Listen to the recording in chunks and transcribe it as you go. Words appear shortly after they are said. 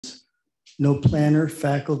No planner,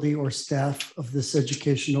 faculty, or staff of this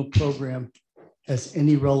educational program has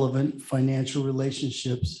any relevant financial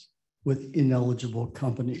relationships with ineligible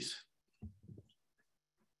companies.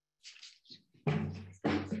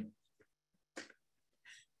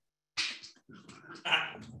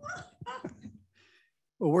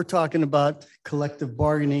 Well, we're talking about collective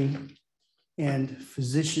bargaining and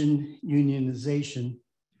physician unionization.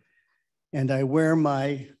 And I wear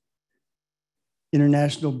my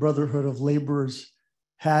International Brotherhood of Laborers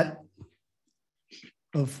hat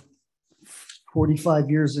of 45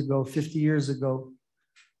 years ago, 50 years ago,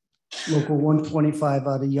 Local 125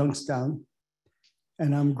 out of Youngstown.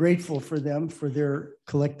 And I'm grateful for them for their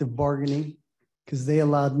collective bargaining because they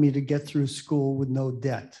allowed me to get through school with no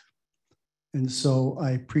debt. And so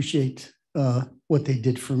I appreciate what they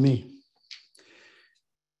did for me.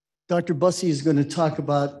 Dr. Bussey is going to talk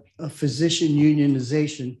about physician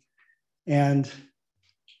unionization and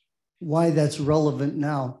why that's relevant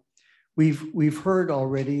now. We've heard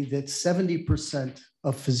already that 70%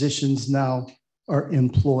 of physicians now are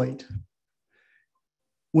employed.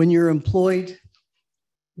 When you're employed,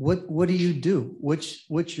 what do you do?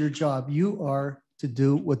 What's your job? You are to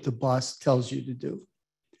do what the boss tells you to do.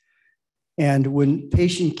 And when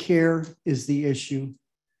patient care is the issue,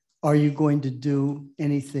 are you going to do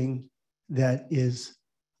anything that is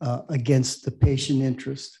against the patient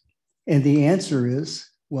interest? And the answer is,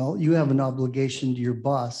 well, you have an obligation to your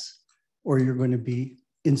boss or you're going to be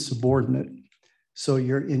insubordinate. So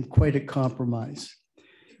you're in quite a compromise.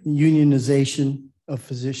 Unionization of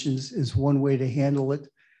physicians is one way to handle it.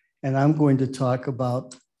 And I'm going to talk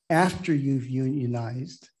about after you've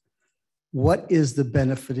unionized, what is the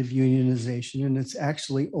benefit of unionization? And it's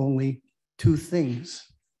actually only two things.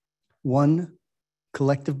 One,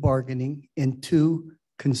 collective bargaining, and two,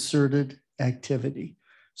 concerted activity.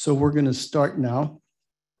 So we're going to start now.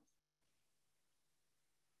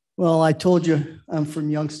 Well, I told you I'm from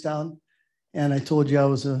Youngstown, and I told you I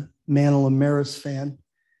was a Manila Maris fan.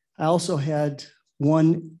 I also had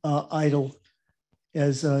one idol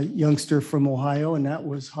as a youngster from Ohio, and that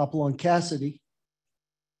was Hopalong Cassidy.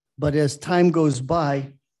 But as time goes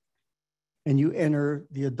by and you enter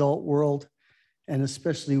the adult world, and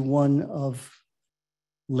especially one of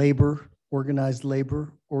labor, organized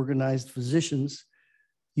physicians,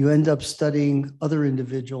 you end up studying other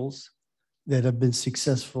individuals that have been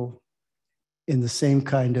successful in the same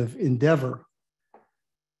kind of endeavor.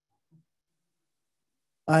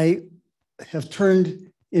 I have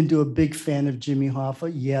turned into a big fan of Jimmy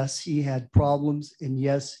Hoffa. Yes, he had problems, and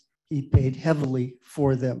yes, he paid heavily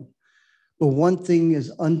for them. But one thing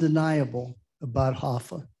is undeniable about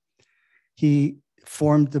Hoffa. He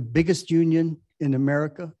formed the biggest union in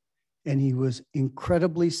America, and he was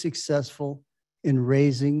incredibly successful in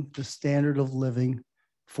raising the standard of living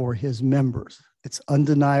for his members. It's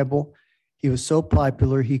undeniable. He was so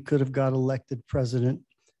popular, he could have got elected president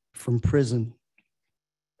from prison.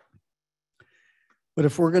 But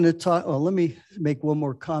if we're going to talk, well, let me make one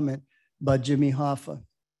more comment about Jimmy Hoffa.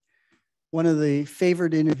 One of the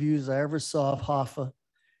favorite interviews I ever saw of Hoffa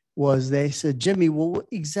was they said, Jimmy, well, what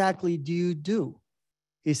exactly do you do?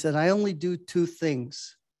 He said, I only do two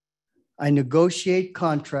things. I negotiate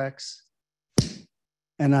contracts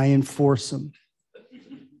and I enforce them.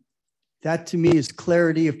 That to me is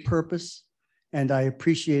clarity of purpose, and I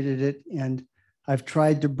appreciated it. And I've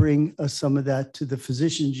tried to bring some of that to the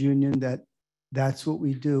physicians union, that's what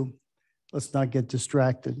we do. Let's not get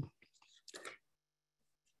distracted.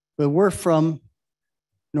 But we're from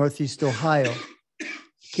Northeast Ohio.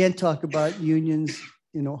 Can't talk about unions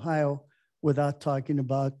in Ohio without talking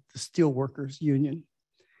about the Steelworkers Union.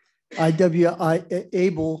 I.W.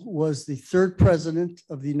 Abel was the third president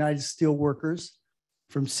of the United Steelworkers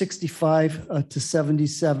from 65 to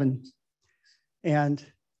 77. And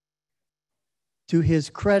to his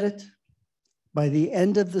credit, by the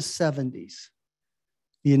end of the 70s,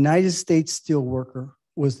 the United States Steelworker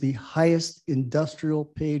was the highest industrial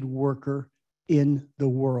paid worker in the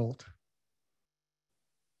world.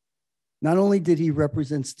 Not only did he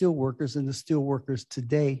represent steelworkers, and the steelworkers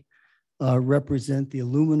today represent the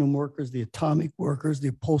aluminum workers, the atomic workers, the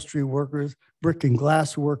upholstery workers, brick and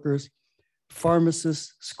glass workers,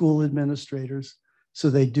 pharmacists, school administrators.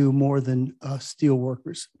 So they do more than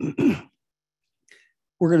steelworkers.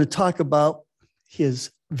 We're going to talk about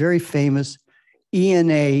his very famous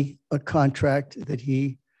ENA contract that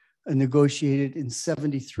he negotiated in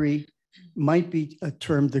 '73, might be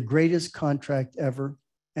termed the greatest contract ever,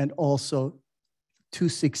 and also too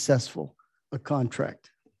successful a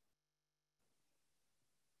contract.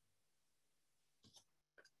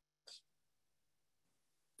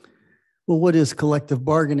 Well, what is collective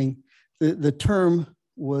bargaining? the term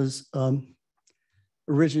was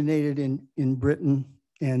originated in Britain,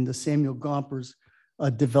 and the Samuel Gompers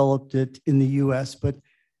developed it in the US, but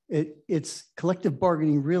it's collective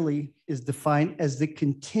bargaining really is defined as the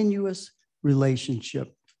continuous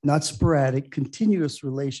relationship, not sporadic, continuous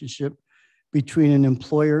relationship between an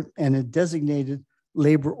employer and a designated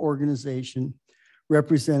labor organization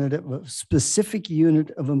representative of a specific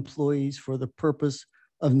unit of employees for the purpose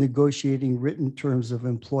of negotiating written terms of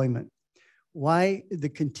employment. Why the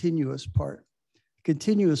continuous part?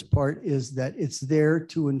 Continuous part is that it's there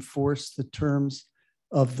to enforce the terms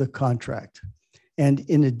of the contract. And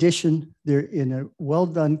in addition, there in a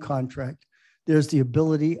well-done contract, there's the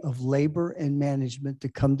ability of labor and management to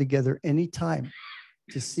come together anytime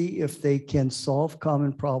to see if they can solve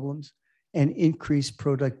common problems and increase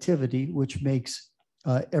productivity, which makes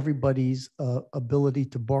everybody's ability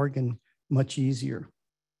to bargain much easier.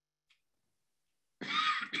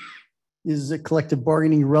 Is collective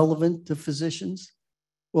bargaining relevant to physicians?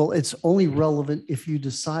 Well, it's only relevant if you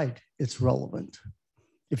decide it's relevant.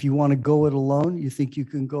 If you want to go it alone, you think you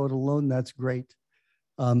can go it alone, that's great.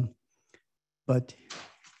 But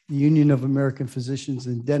the Union of American Physicians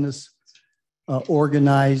and Dentists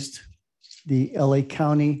organized the LA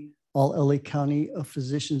County, all LA County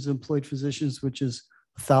physicians, employed physicians, which is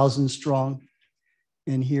 1,000 strong.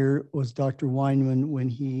 And here was Dr. Weinman when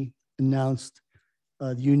he announced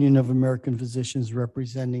the Union of American Physicians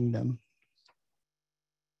representing them.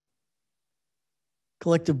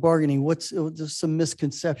 Collective bargaining, there's some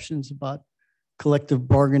misconceptions about collective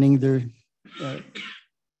bargaining. There,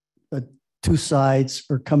 two sides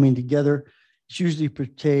are coming together. It's usually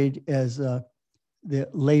portrayed as the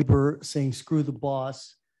labor saying, screw the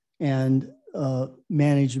boss, and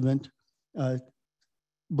management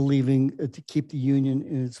believing to keep the union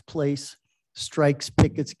in its place. Strikes,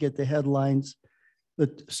 pickets get the headlines.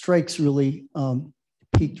 But strikes really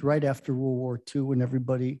peaked right after World War II when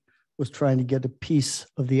everybody was trying to get a piece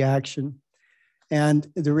of the action. And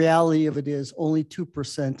the reality of it is only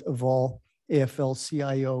 2% of all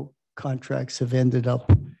AFL-CIO contracts have ended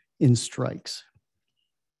up in strikes.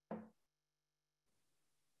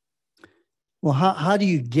 Well, how do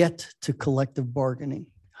you get to collective bargaining?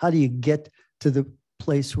 How do you get to the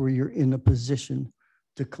place where you're in a position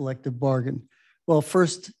to collective bargain? Well,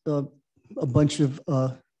 first, a bunch of,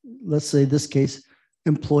 let's say this case,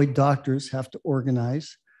 employed doctors have to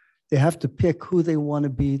organize. They have to pick who they want to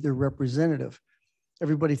be their representative.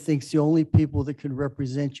 Everybody thinks the only people that can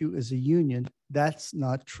represent you is a union. That's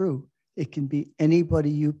not true. It can be anybody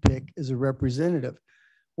you pick as a representative.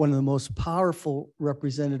 One of the most powerful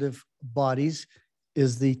representative bodies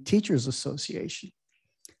is the Teachers Association.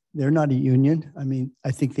 They're not a union. I mean,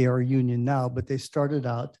 I think they are a union now, but they started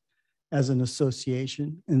out as an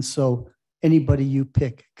association. And so anybody you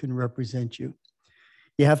pick can represent you.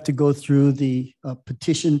 You have to go through the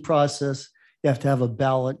petition process. You have to have a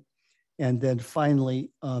ballot. And then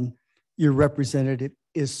finally, your representative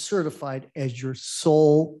is certified as your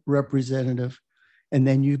sole representative. And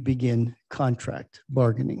then you begin contract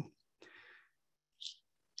bargaining.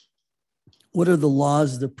 What are the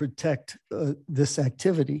laws that protect this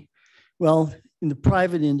activity? Well, in the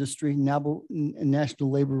private industry,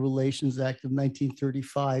 National Labor Relations Act of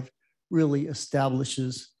 1935 really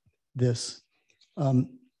establishes this. And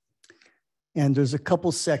there's a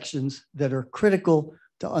couple sections that are critical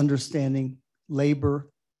to understanding labor,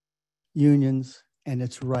 unions, and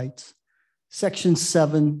its rights. Section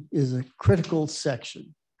 7 is a critical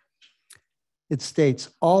section. It states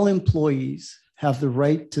all employees have the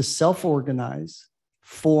right to self-organize,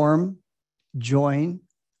 form, join,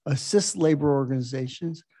 assist labor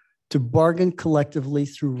organizations, to bargain collectively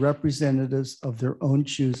through representatives of their own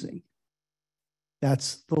choosing.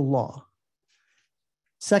 That's the law.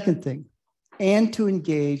 Second thing, and to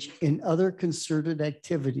engage in other concerted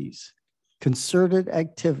activities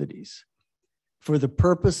for the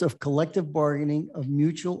purpose of collective bargaining of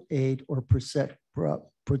mutual aid or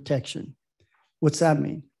protection. What's that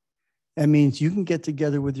mean? That means you can get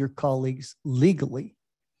together with your colleagues legally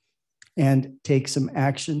and take some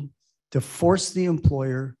action to force the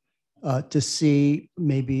employer to see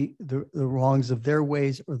maybe the wrongs of their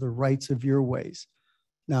ways or the rights of your ways.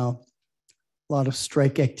 Now, a lot of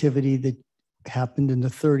strike activity that happened in the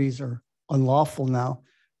 30s are unlawful now,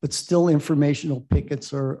 but still informational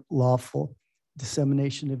pickets are lawful.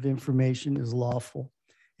 Dissemination of information is lawful.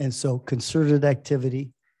 And so concerted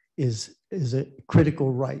activity is a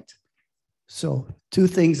critical right. So 2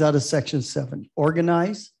 things out of Section 7,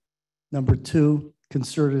 organize. Number 2,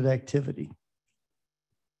 concerted activity.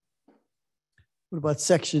 What about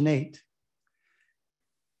Section 8?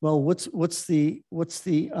 Well, what's the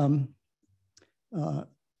uh,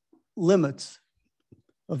 limits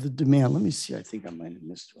of the demand. Let me see. I think I might have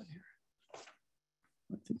missed one here.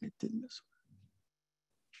 I think I did miss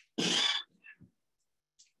one.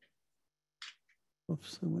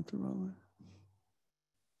 Oops, I went the wrong way.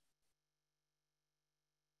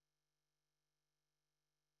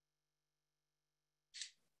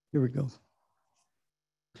 Here we go.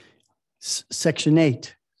 Section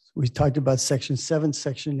 8. We talked about Section 7,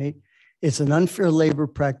 Section 8. It's an unfair labor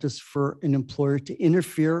practice for an employer to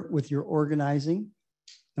interfere with your organizing,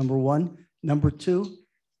 number one. Number two,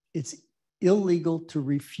 it's illegal to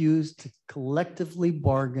refuse to collectively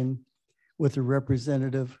bargain with a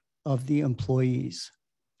representative of the employees.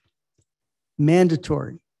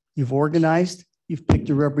 Mandatory. You've organized, you've picked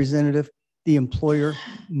a representative, the employer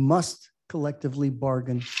must collectively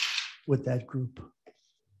bargain with that group.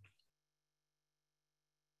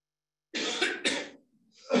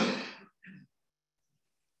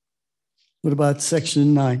 What about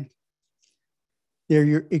Section 9? They're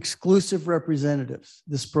your exclusive representatives.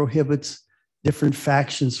 This prohibits different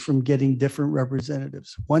factions from getting different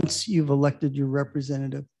representatives. Once you've elected your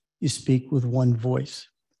representative, you speak with one voice.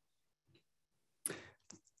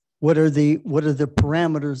 What are the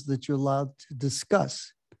parameters that you're allowed to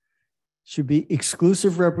discuss? Should be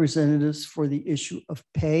exclusive representatives for the issue of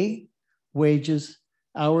pay, wages,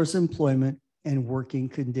 hours of employment, and working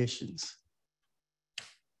conditions.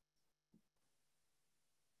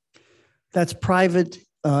 That's private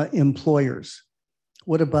employers.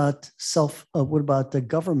 What about the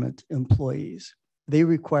government employees? They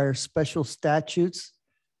require special statutes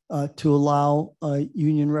to allow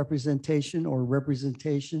union representation or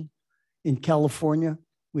representation. In California,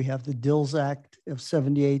 we have the Dills Act of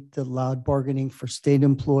 '78 that allowed bargaining for state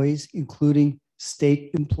employees, including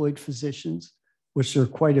state-employed physicians, which there are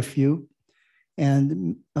quite a few.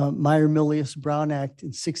 And Meyer-Milius-Brown Act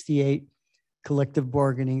in '68, collective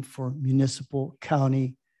bargaining for municipal,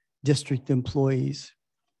 county, district employees,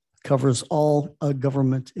 covers all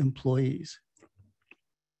government employees.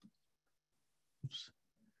 Oops.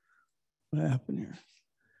 What happened here?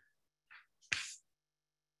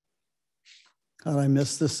 How did I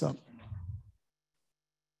mess this up?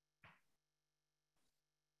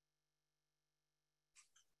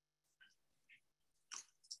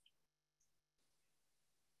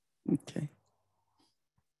 Okay.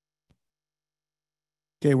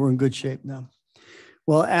 Okay, we're in good shape now.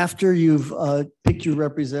 Well, after you've picked your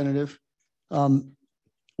representative,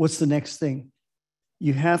 what's the next thing?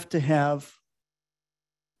 You have to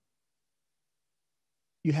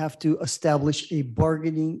establish a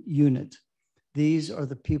bargaining unit. These are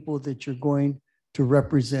the people that you're going to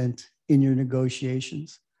represent in your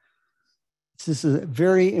negotiations. This is a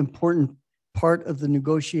very important part of the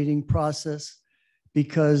negotiating process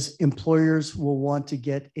because employers will want to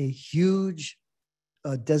get a huge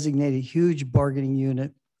designate a huge bargaining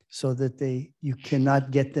unit so that you cannot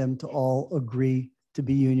get them to all agree to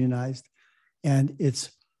be unionized. And it's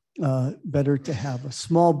better to have a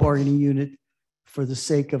small bargaining unit for the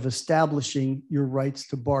sake of establishing your rights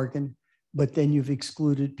to bargain, but then you've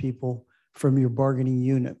excluded people from your bargaining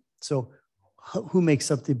unit. So who makes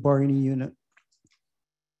up the bargaining unit?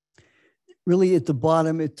 Really at the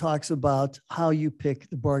bottom, it talks about how you pick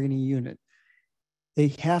the bargaining unit. They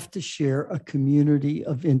have to share a community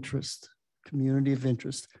of interest,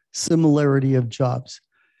 similarity of jobs.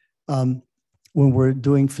 When we're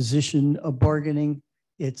doing physician bargaining,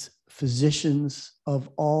 it's physicians of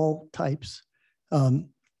all types in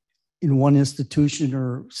one institution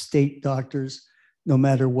or state doctors, no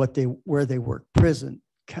matter where they work, prison,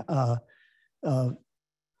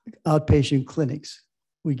 outpatient clinics.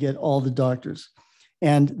 We get all the doctors.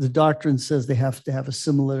 And the doctrine says they have to have a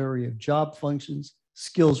similarity of job functions,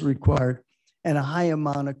 skills required, and a high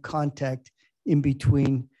amount of contact in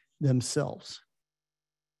between themselves.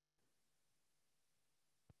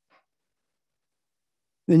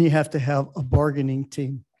 Then you have to have a bargaining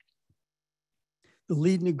team. The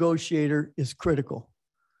lead negotiator is critical.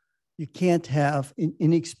 You can't have an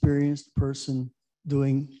inexperienced person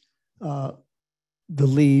doing the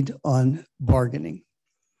lead on bargaining.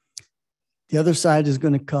 The other side is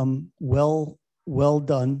going to come well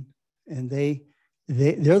done, and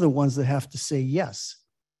they're the ones that have to say yes.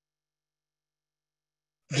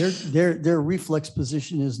 Their reflex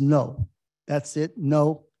position is no. That's it.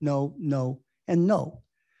 No, no, no, and no.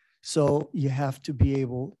 So you have to be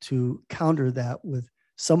able to counter that with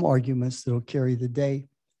some arguments that will carry the day.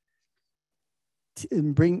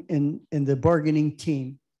 And bring in the bargaining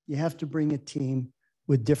team. You have to bring a team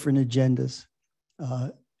with different agendas.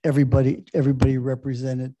 Everybody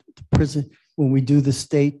represented. The prison. when we do the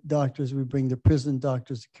state doctors, we bring the prison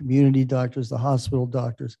doctors, the community doctors, the hospital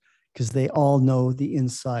doctors, because they all know the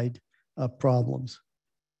inside problems.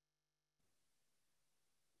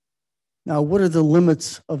 Now, what are the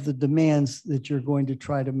limits of the demands that you're going to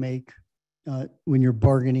try to make when you're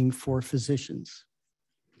bargaining for physicians?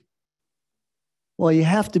 Well, you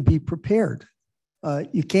have to be prepared.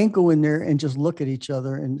 You can't go in there and just look at each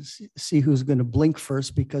other and see who's going to blink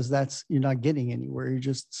first, because you're not getting anywhere. You're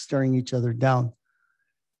just staring each other down.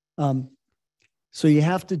 So you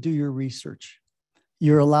have to do your research.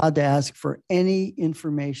 You're allowed to ask for any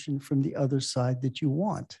information from the other side that you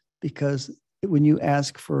want, because when you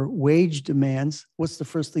ask for wage demands, what's the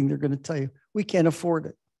first thing they're going to tell you? We can't afford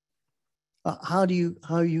it. How are you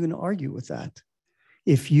going to argue with that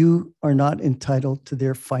if you are not entitled to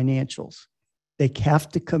their financials? They have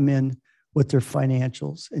to come in with their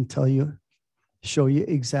financials and show you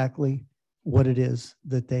exactly what it is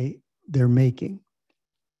that they're making.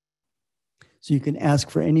 So you can ask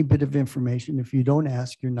for any bit of information. If you don't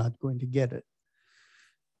ask, you're not going to get it.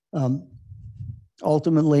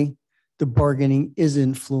 Ultimately, the bargaining is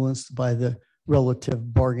influenced by the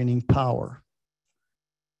relative bargaining power.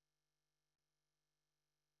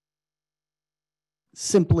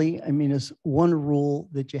 Simply, it's one rule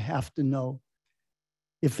that you have to know.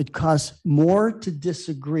 If it costs more to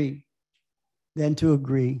disagree than to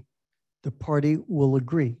agree, the party will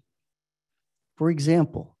agree. For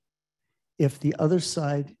example, if the other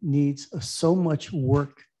side needs so much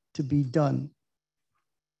work to be done,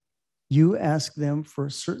 you ask them for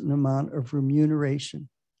a certain amount of remuneration.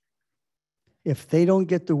 If they don't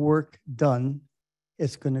get the work done,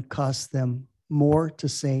 it's going to cost them more to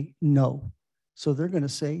say no. So they're going to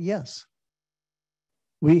say yes.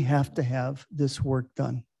 We have to have this work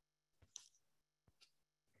done.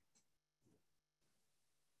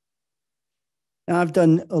 Now, I've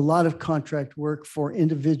done a lot of contract work for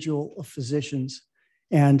individual physicians,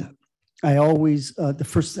 and I always,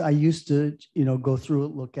 I used to, go through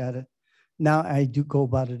it, look at it. Now I do go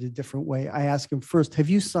about it a different way. I ask them first, have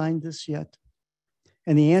you signed this yet?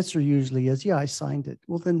 And the answer usually is, yeah, I signed it.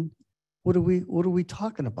 Well, then what are we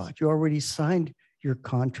talking about? You already signed your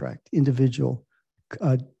contract, individual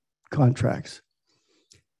contracts.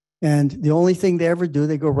 And the only thing they ever do,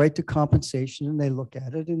 they go right to compensation and they look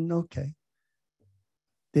at it and okay.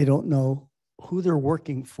 They don't know who they're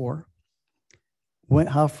working for,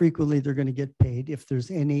 how frequently they're going to get paid, if there's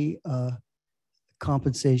any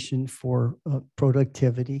compensation for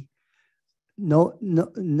productivity. No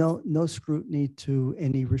scrutiny to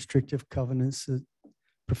any restrictive covenants that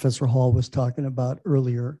Professor Hall was talking about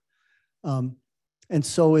earlier. And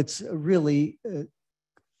so it's really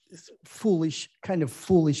foolish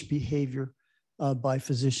behavior by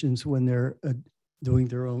physicians when they're doing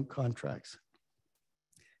their own contracts.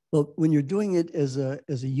 Well, when you're doing it as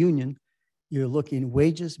a union, you're looking at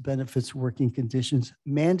wages, benefits, working conditions,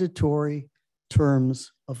 mandatory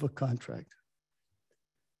terms of a contract.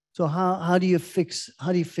 So how do you fix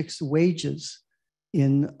wages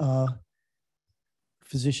in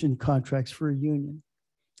physician contracts for a union?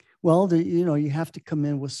 Well, you have to come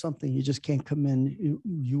in with something. You just can't come in,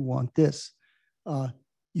 you want this.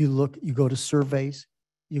 You go to surveys,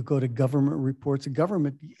 you go to government reports. The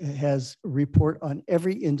government has a report on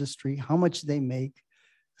every industry, how much they make,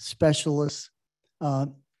 specialists.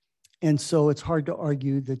 And so it's hard to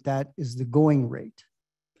argue that is the going rate.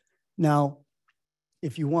 Now,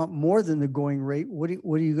 if you want more than the going rate, what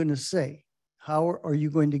are you going to say? How are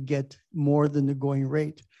you going to get more than the going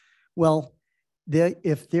rate? Well,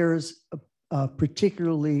 if there's a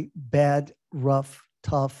particularly bad, rough,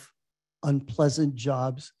 tough, unpleasant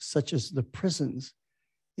jobs, such as the prisons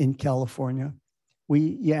in California,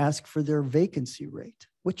 you ask for their vacancy rate.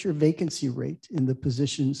 What's your vacancy rate in the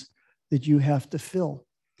positions that you have to fill?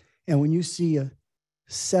 And when you see a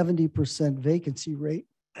 70% vacancy rate,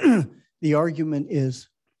 the argument is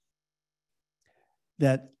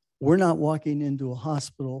that we're not walking into a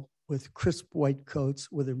hospital with crisp white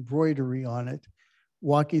coats with embroidery on it,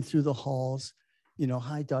 walking through the halls,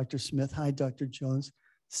 hi, Dr. Smith, hi, Dr. Jones,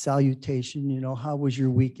 salutation, how was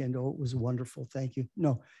your weekend? Oh, it was wonderful, thank you.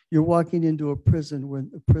 No, you're walking into a prison where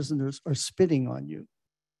the prisoners are spitting on you.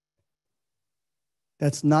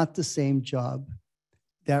 That's not the same job.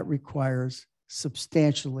 That requires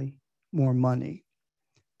substantially more money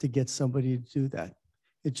to get somebody to do that.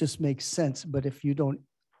 It just makes sense, but if you don't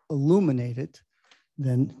illuminate it,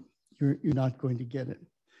 then you're not going to get it.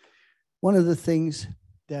 One of the things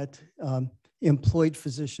that employed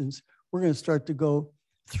physicians, we're going to start to go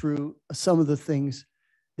through some of the things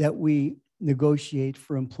that we negotiate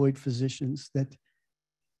for employed physicians that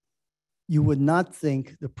you would not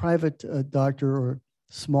think the private doctor or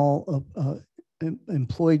small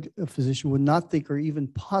employed physician would not think are even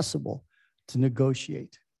possible to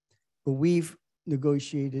negotiate. But we've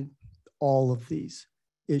negotiated all of these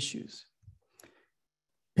issues.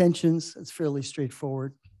 Pensions, that's fairly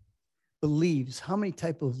straightforward. But leaves, how many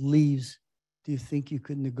type of leaves do you think you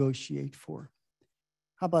could negotiate for?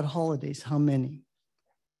 How about holidays? How many?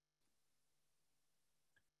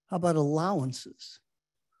 How about allowances?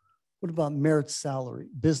 What about merit salary,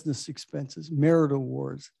 business expenses, merit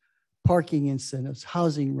awards, parking incentives,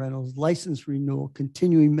 housing rentals, license renewal,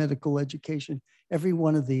 continuing medical education? Every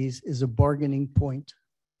one of these is a bargaining point.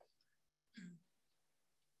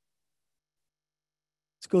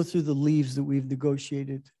 Let's go through the leaves that we've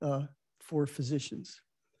negotiated for physicians.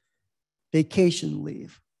 Vacation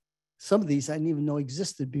leave. Some of these I didn't even know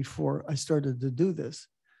existed before I started to do this.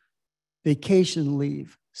 Vacation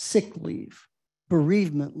leave, sick leave,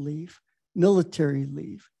 bereavement leave, military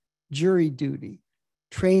leave, jury duty,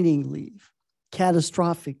 training leave,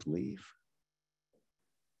 catastrophic leave,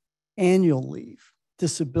 annual leave,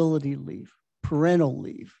 disability leave, parental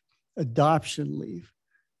leave, adoption leave,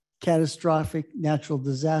 catastrophic natural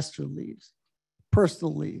disaster leaves,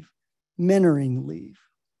 personal leave, mentoring leave,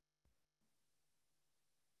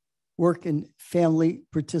 work and family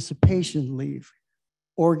participation leave,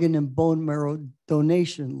 organ and bone marrow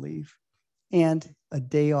donation leave, and a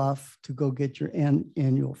day off to go get your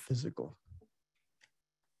annual physical.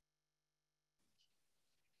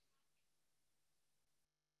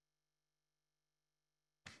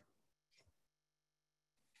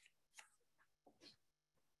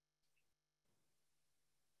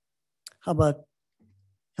 How about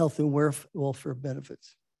health and welfare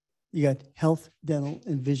benefits? You got health, dental,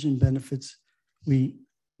 and vision benefits we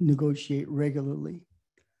negotiate regularly.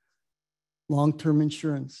 Long-term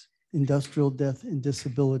insurance, industrial death and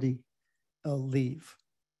disability leave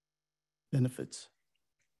benefits.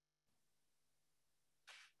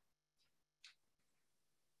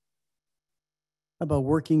 How about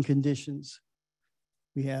working conditions?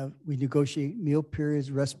 We negotiate meal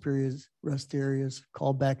periods, rest areas,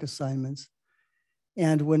 callback assignments.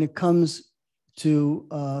 And when it comes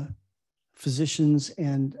to physicians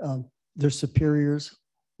and their superiors,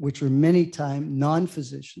 which are many times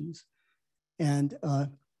non-physicians, and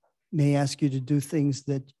may ask you to do things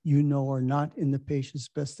that you know are not in the patient's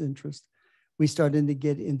best interest, we started to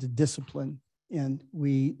get into discipline, and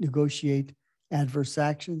we negotiate adverse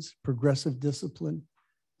actions, progressive discipline,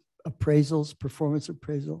 appraisals, performance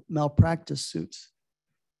appraisal, malpractice suits.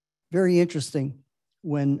 Very interesting.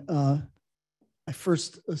 When I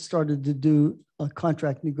first started to do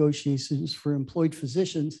contract negotiations for employed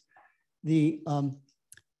physicians, the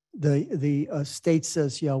state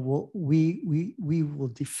says, yeah, well, we will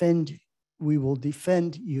defend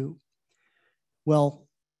you. Well,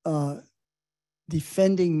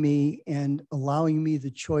 defending me and allowing me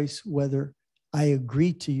the choice whether I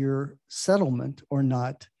agree to your settlement or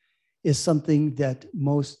not is something that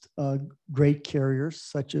most great carriers,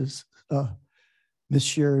 such as Ms.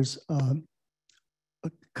 Scher's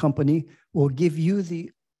company, will give you the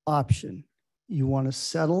option. You want to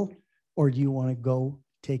settle, or do you want to go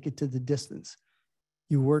take it to the distance?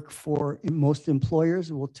 You work for most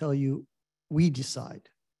employers will tell you, we decide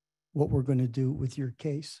what we're going to do with your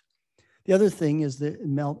case. The other thing is that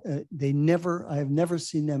I have never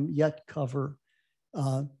seen them yet cover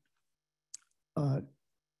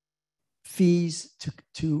fees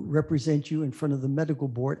to represent you in front of the medical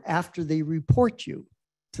board after they report you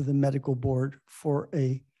to the medical board for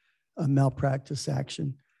a malpractice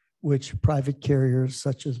action, which private carriers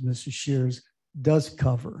such as Mrs. Scher's does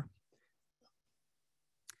cover.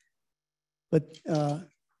 But the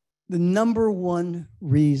number one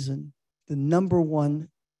reason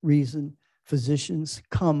physicians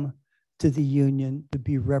come to the union to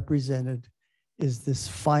be represented is this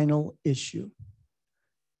final issue.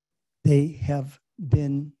 They have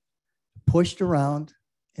been pushed around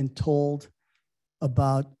and told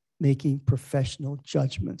about making professional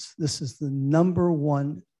judgments. This is the number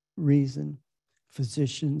one reason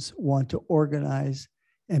physicians want to organize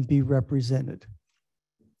and be represented.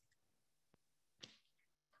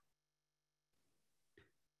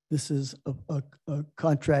 This is a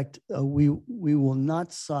contract. We will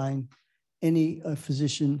not sign any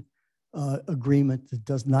physician agreement that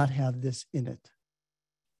does not have this in it.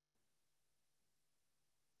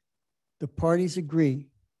 The parties agree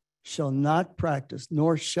shall not practice,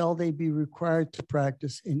 nor shall they be required to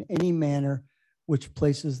practice in any manner which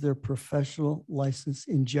places their professional license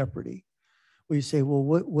in jeopardy. Well, you say, well,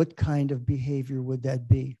 what kind of behavior would that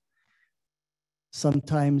be?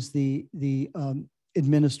 Sometimes the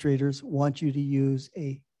administrators want you to use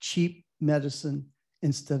a cheap medicine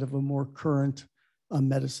instead of a more current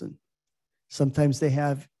medicine. Sometimes they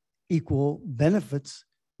have equal benefits,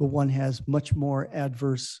 but one has much more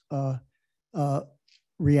adverse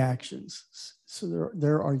reactions. So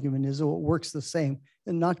their argument is, oh, it works the same,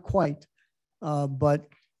 and not quite, but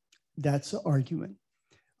that's the argument.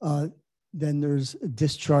 Then there's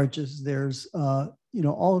discharges. There's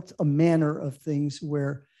all a manner of things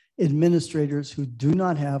where administrators who do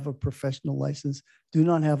not have a professional license, do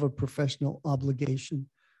not have a professional obligation,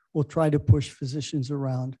 will try to push physicians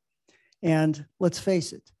around. And let's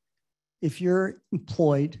face it, if you're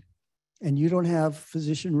employed and you don't have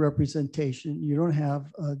physician representation, you don't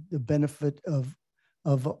have the benefit of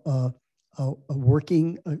a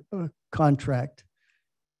working contract,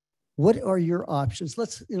 what are your options?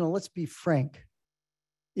 Let's be frank.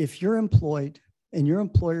 If you're employed and your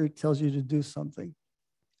employer tells you to do something,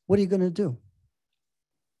 what are you going to do?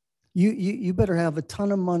 You better have a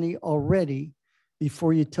ton of money already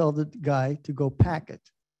before you tell the guy to go pack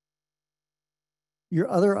it. Your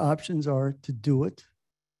other options are to do it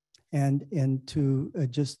and to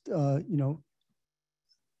just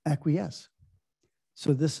acquiesce.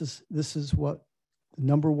 So this is what the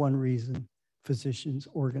number one reason physicians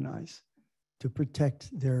organize, to protect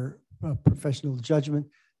their professional judgment,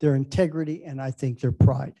 their integrity, and I think their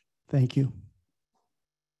pride. Thank you.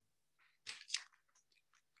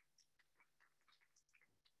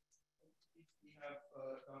 We have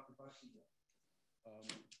Dr. Bussey.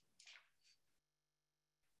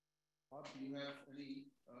 Bob, do you have any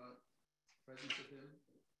presence of him?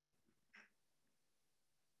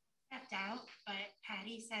 Stepped out, but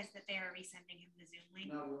Patty says that they are resending him the Zoom link.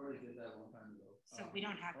 No, we already did that a long time ago. So we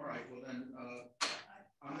don't have. All right. Well, then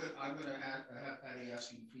I'm going to have Patty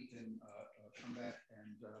ask him if he can come back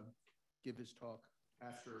and give his talk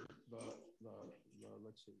after the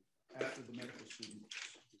let's see, after the medical student.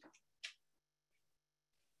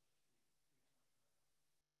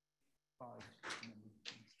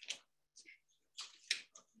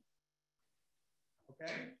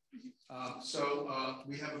 Okay. So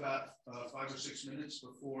we have about 5 or 6 minutes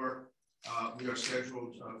before we are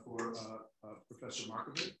scheduled for Professor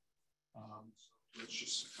Markovic. So let's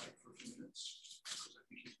just fight for a few minutes, because I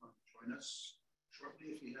think he's going to join us shortly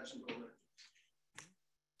if he hasn't already.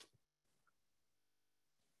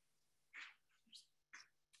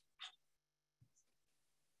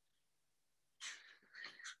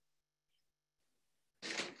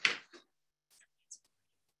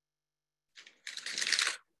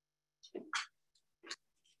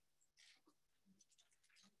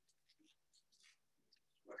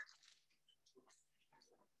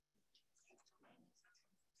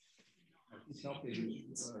 He's helping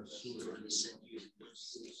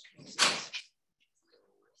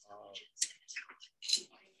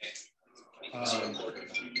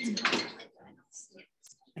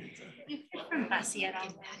From Bussey at all.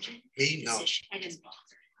 Me? No. I didn't.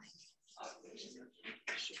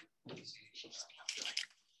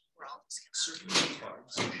 We're all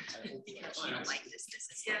I don't like this. This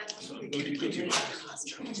is yeah.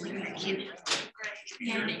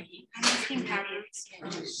 I'm asking Patty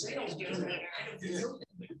to do it later.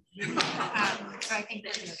 So I think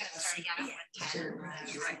that it's going to start again at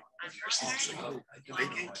You're right.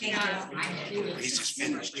 He's just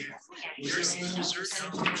finished.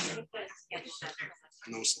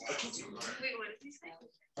 No slides.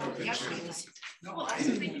 Yep. Well, I was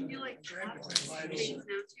thinking you like things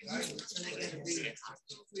now too.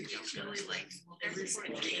 Really like every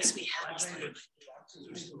case we have.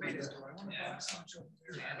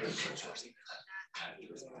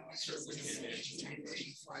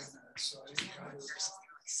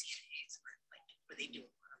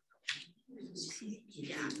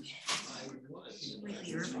 Yeah.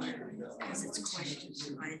 Because it's questions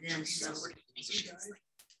by then, so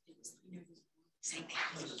saying they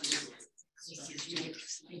have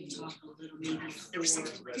talk a little, maybe there was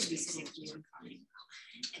something we could be sitting and they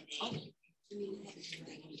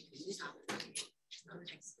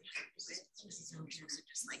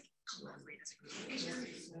just like collaborate as a group.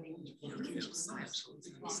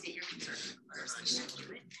 State your concern.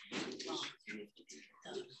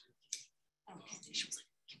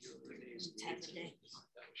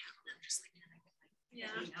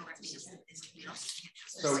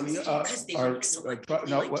 So we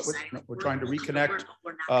we're trying to reconnect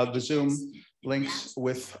the Zoom links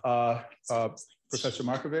with Professor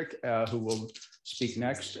Markovic, who will speak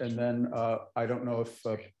next, and then I don't know if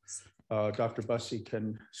Dr. Bussey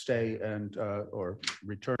can stay and or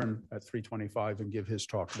return at 3:25 and give his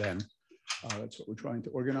talk then. That's what we're trying to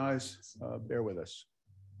organize. Bear with us.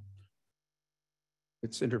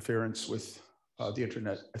 It's interference with the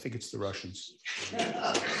internet. I think it's the Russians.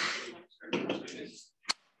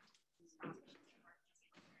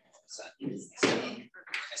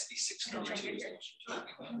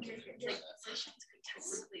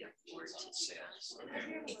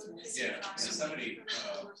 Yeah, somebody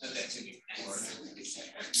said that to me before.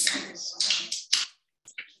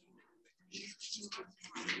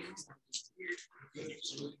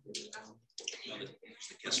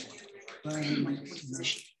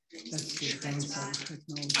 That's the downside of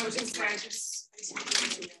technology. I was gonna say, I just.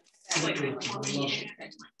 Like,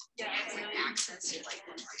 yeah, access to like.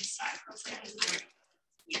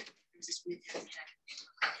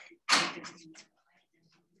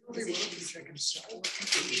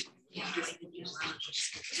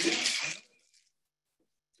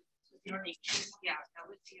 Yeah, that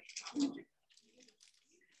would be a problem.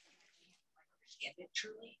 Get it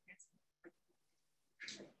truly.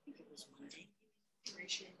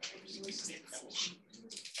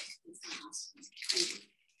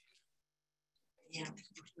 Yeah.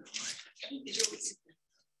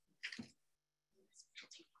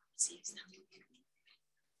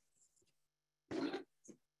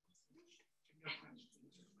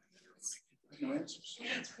 No answers.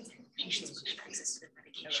 Patients with access to the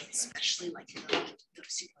medication, especially like those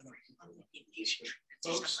infusion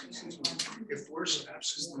Folks, if worse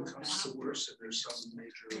abscess comes to worse, if there's some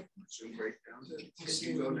major Zoom breakdown,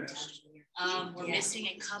 can you go next? we're missing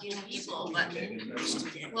a couple of people, but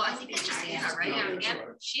well, I think it's just Anna, right? Yeah,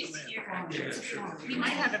 she's here. We might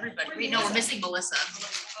have everybody. Wait, no, we're missing Melissa.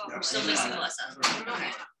 We're still missing Melissa.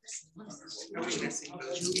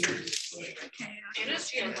 Anna's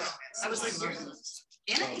here. I was like,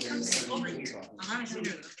 Anna comes over here. I'm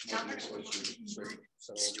here. Tell her.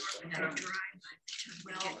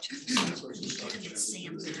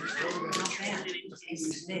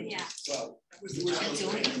 Yeah.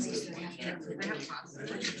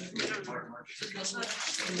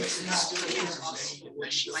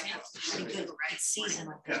 She might have a pretty good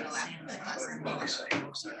season.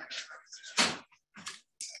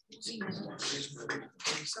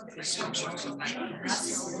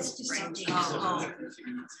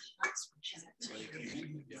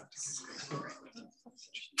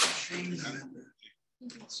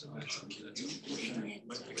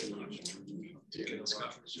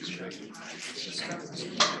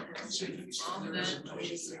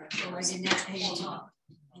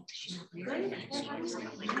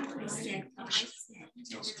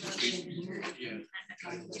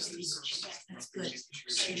 That's good.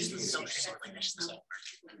 She's so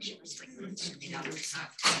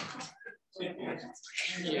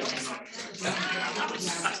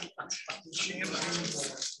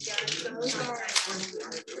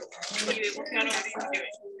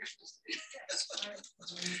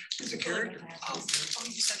It's a character. Oh,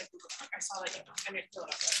 you sent it. I saw it. I didn't fill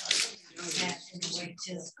it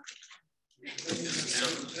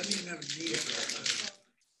Doesn't even have a need.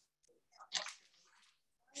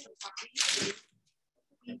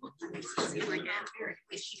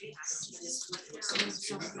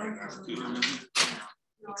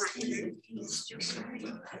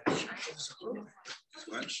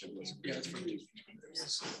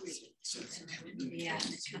 Yeah,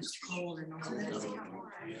 it's cold and all that.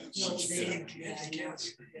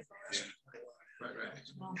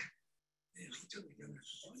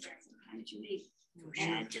 How did you make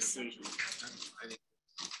bad decisions?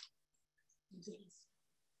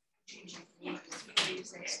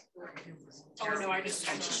 Oh, no, I just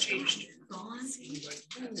changed.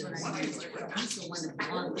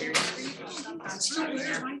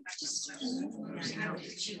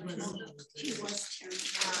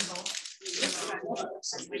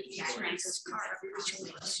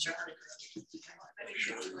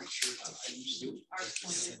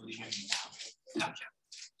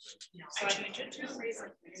 So I changed it to a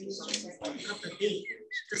reason.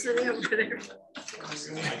 Does it have over there?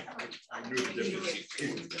 I knew the difference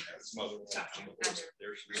between mother and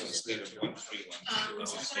there's one street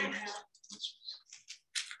line.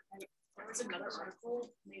 There was another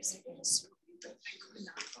article, they said it was, but I could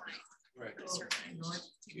not find. Right.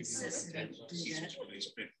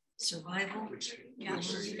 Survival. Yeah, but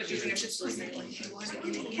you think I should still say like if you want to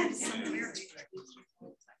get it in somewhere.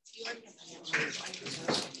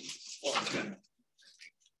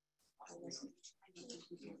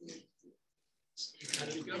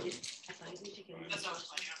 That's what I was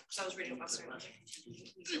finding out, because I was reading about certain.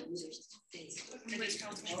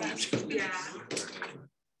 Yeah.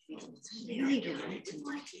 They need to write to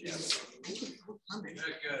like, I can hope I'm in.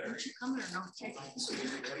 Aren't you coming or not? You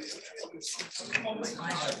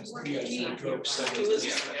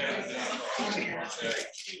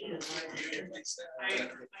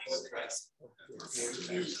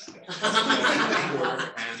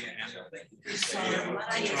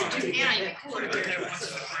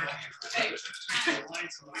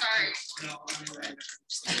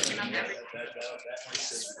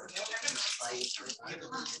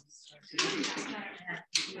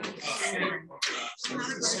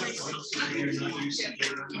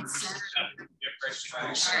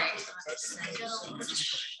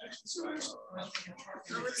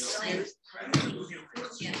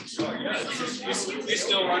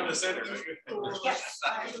still run the center, don't you?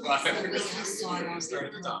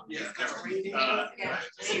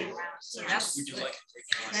 Would you like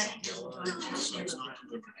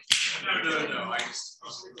No, I just.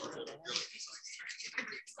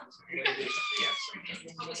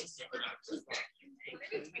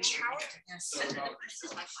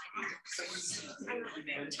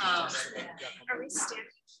 Are we standing?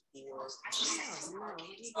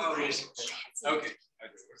 Oh, okay.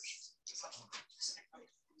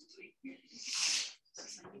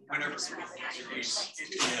 Whenever.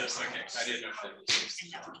 Yes, okay, I didn't know.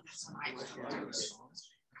 I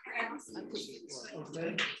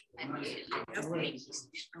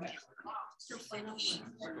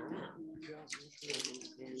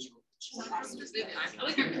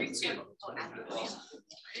like your green too.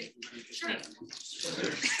 Sure.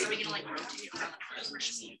 Are we gonna like rotate around the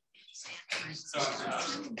first?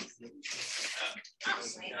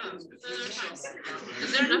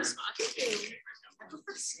 Is there enough spots?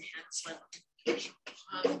 Do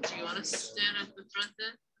you want to stand at the front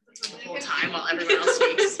then? The whole time while everyone else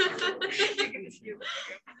speaks.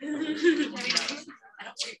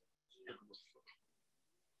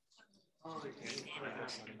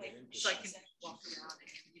 So I can walk around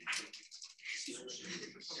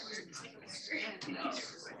and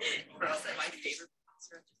my favorite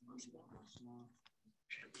concert.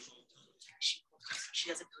 She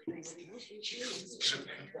does it really nicely.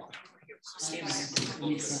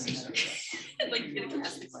 And like you can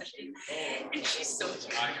ask the question. And she's so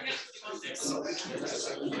cute.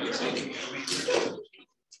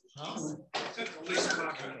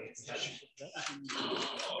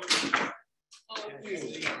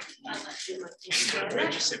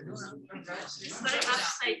 Put it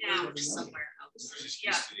upside down somewhere else.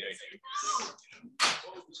 Yeah.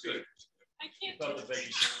 I can't.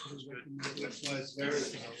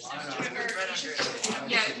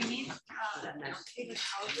 Yeah, we need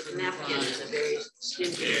napkins.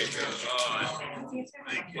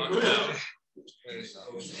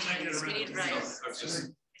 We need rice.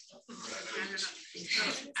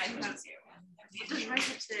 I have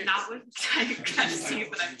not with KFC,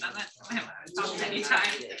 but I've done that many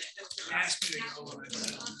times.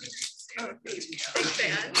 Oh, big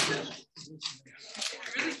fan.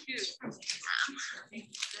 Really cute.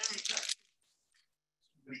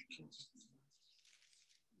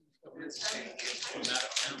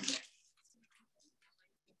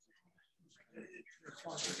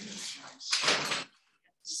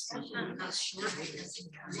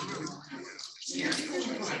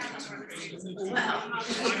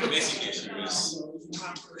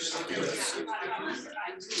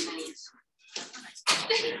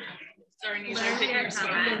 Sorry, you should take your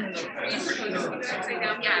time.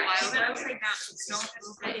 Yeah, upside down.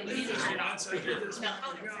 I didn't need to turn it off. Wait,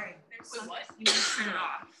 what? You need to turn it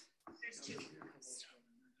off.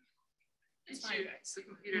 It's fine.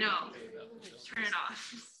 No, turn it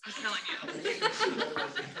off. I'm telling you.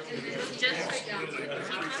 Just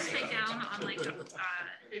upside down on like a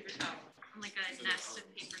paper towel, on like a nest of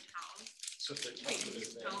paper towels.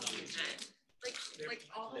 Don't use it. Like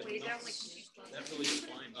all the way down, like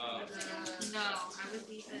no, I would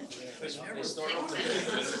leave it like this,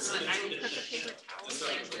 but I would put the paper towels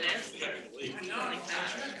like this, and go like that.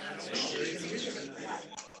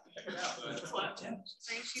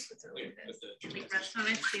 She puts it like this, like rest on a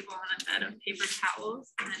table on a bed of paper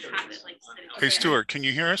towels, and then have it like sitting. Hey, Stuart, can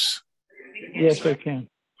you hear us? Yes, I can.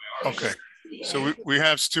 Okay, so we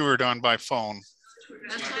have Stuart on by phone.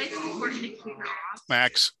 That's why it's important to keep it off.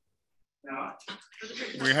 Max,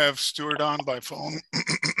 we have Stuart on by phone.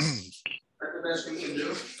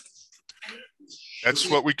 That's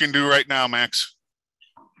what we can do right now, Max.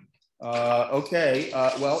 Okay,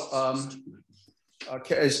 how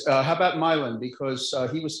about Mylan? Because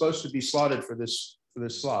he was supposed to be slotted for this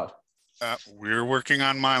slot. We're working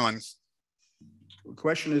on Mylan. The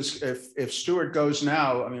question is, if Stuart goes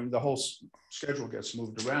now, I mean, the whole schedule gets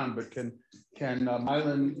moved around, but can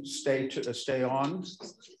Mylan stay on?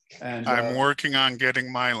 And I'm working on getting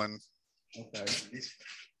Mylan. okay.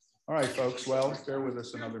 All right, folks. Well, bear with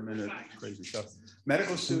us another minute. Crazy stuff.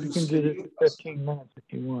 Medical You students. can do this in 15 minutes if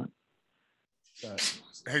you want.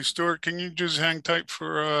 Hey, Stuart, can you just hang tight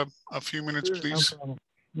for a few minutes, Sure, please?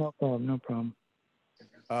 no problem, no problem.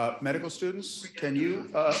 Medical students, can you,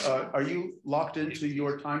 are you locked into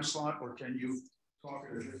your time slot, or can you talk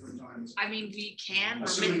at a different time? I mean, we can.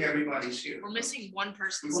 Assuming everybody's here. We're missing one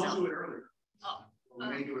person We won't still. do it earlier. Oh, We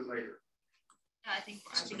may do it later. yeah, I think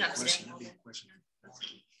I'm staying. Question.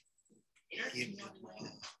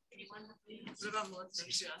 What about Melissa?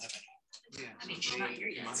 I mean, she's not here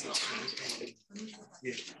yet. So.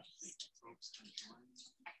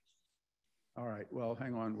 All right, well,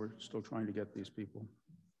 hang on, we're still trying to get these people.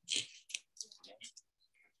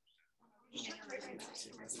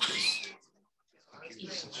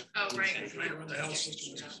 Oh, right.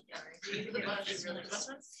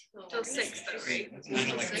 Till 6 though, right?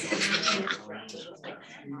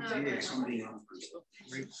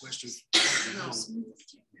 Great question.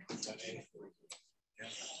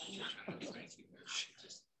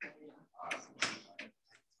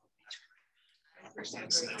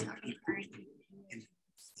 That's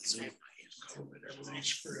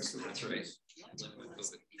right.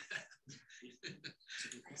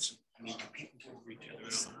 I mean, people can reach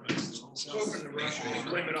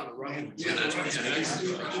Blame it on the right. You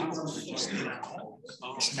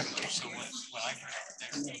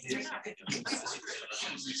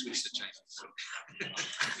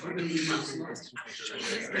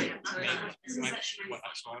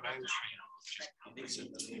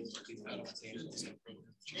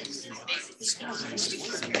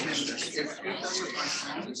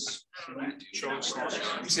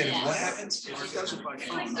said what happens? If he does it by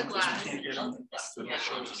phone, The glass. can't get him.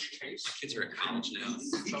 Kids are at college now.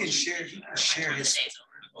 He can share his.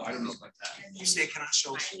 I don't know about that. You said, can I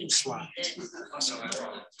show you slide? I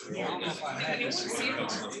don't know if I have this.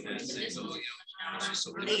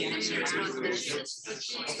 Okay,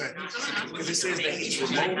 because it says that he's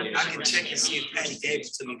remote. I can check and see if Patty gave it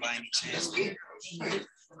to me by any chance.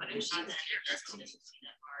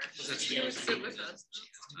 Sit with us.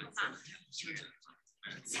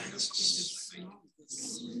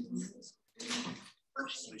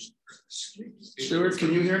 Stuart,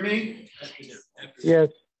 can you hear me? Yes,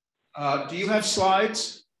 Do you have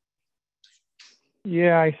slides?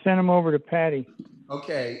 yeah, I sent them over to Patty.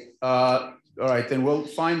 Okay, all right, then we'll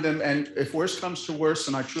find them, and if worse comes to worse,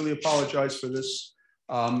 and I truly apologize for this,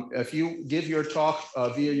 if you give your talk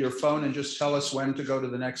via your phone and just tell us when to go to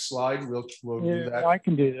the next slide, we'll do Yeah, that. I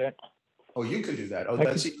can do that. Oh, you can do that. Oh, I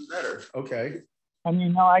that's even better. Okay. I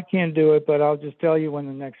mean, no, I can't do it, but I'll just tell you when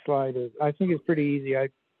the next slide is. I think it's pretty easy.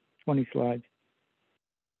 20 slides.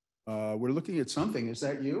 We're looking at something. Is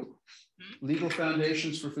that you? Legal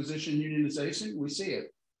Foundations for Physician Unionization? We see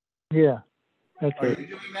it. Yeah, that's Are it. you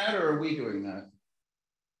doing that, or are we doing that?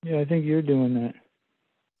 Yeah, I think you're doing that.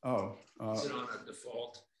 Oh, Is it on a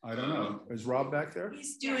default? I don't know. Is Rob back there?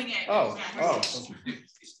 He's doing it. Oh.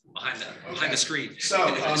 Behind the screen. So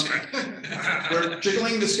we're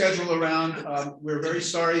jiggling the schedule around. We're very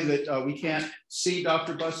sorry that we can't see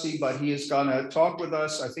Dr. Bussey, but he is going to talk with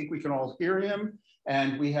us. I think we can all hear him,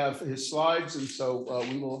 and we have his slides. And so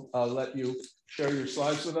we will let you share your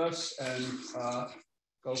slides with us and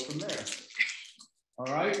go from there. All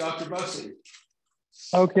right, Dr. Bussey.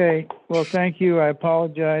 Okay, well, thank you. I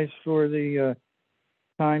apologize for the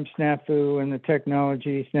time snafu and the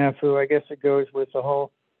technology snafu. I guess it goes with the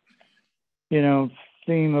whole,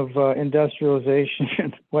 theme of industrialization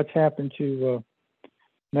and what's happened to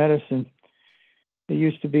medicine. It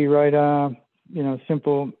used to be right on,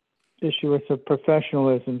 simple issue with the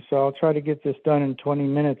professionalism. So I'll try to get this done in 20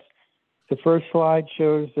 minutes. The first slide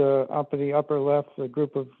shows up in the upper left, a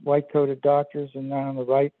group of white-coated doctors, and then on the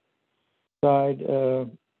right side,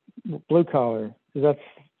 blue collar. Is that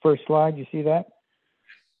the first slide? You see that?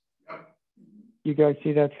 You guys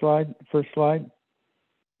see that slide, first slide?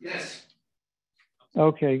 Yes.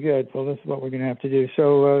 Okay, good. Well, this is what we're going to have to do.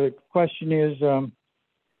 So the question is,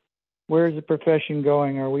 where is the profession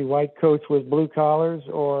going? Are we white coats with blue collars,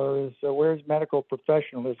 or where's medical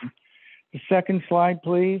professionalism? The second slide,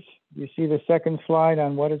 please. You see the second slide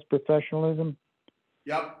on what is professionalism?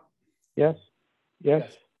 Yep. Yes?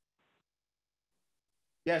 Yes?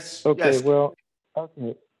 Yes. Okay, yes. well,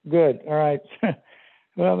 okay, good. All right.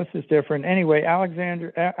 Well, this is different. Anyway,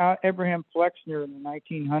 Abraham Flexner in the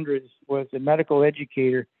 1900s was a medical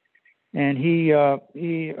educator, and he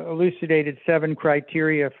elucidated 7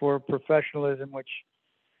 criteria for professionalism, which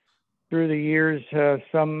through the years,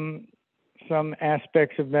 some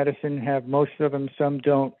aspects of medicine have most of them, some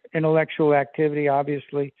don't. intellectual activity,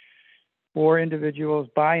 obviously, for individuals,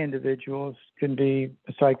 by individuals, can be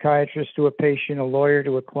a psychiatrist to a patient, a lawyer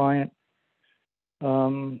to a client,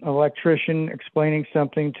 an electrician explaining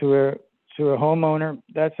something to a homeowner.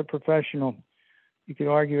 That's a professional. You could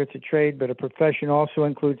argue it's a trade, but a profession also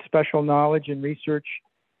includes special knowledge and research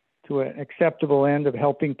to an acceptable end of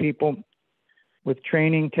helping people with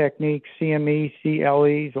training techniques, CME,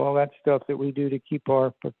 CLEs, all that stuff that we do to keep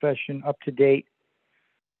our profession up to date.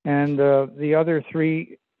 And the other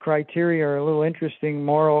three criteria are a little interesting: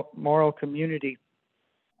 moral community,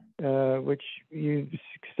 which you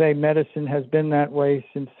say medicine has been that way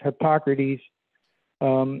since Hippocrates,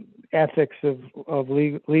 ethics of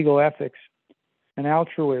legal ethics, and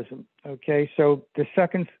altruism. Okay, so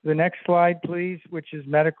the next slide, please, which is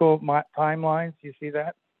medical timelines. You see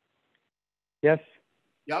that? Yes?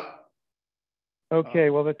 Yep. Okay,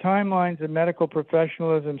 well, the timelines of medical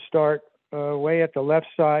professionalism start way at the left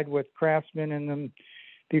side with craftsmen in them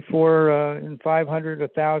before in 500,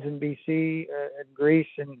 1000 BC in Greece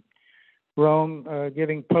and Rome,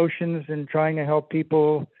 giving potions and trying to help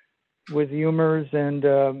people with humors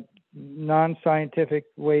and non-scientific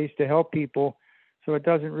ways to help people. So it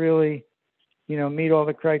doesn't really, meet all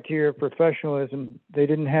the criteria of professionalism. They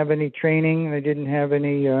didn't have any training. They didn't have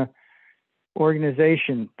any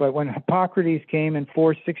organization. But when Hippocrates came in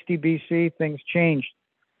 460 BC, things changed.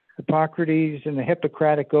 Hippocrates in the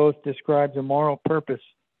Hippocratic Oath describes a moral purpose.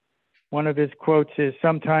 One of his quotes is,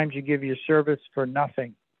 "Sometimes you give your service for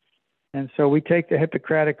nothing." And so we take the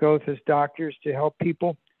Hippocratic Oath as doctors to help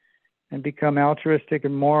people and become altruistic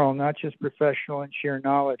and moral, not just professional and share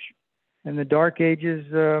knowledge. In the Dark Ages,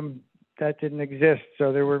 that didn't exist.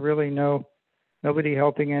 So there were really nobody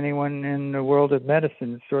helping anyone in the world of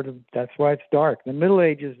medicine. That's why it's dark. The Middle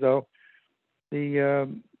Ages, though, the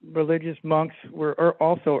religious monks were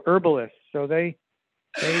also herbalists. So they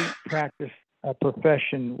practiced a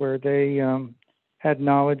profession where they had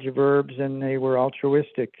knowledge of herbs and they were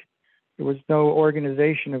altruistic. There was no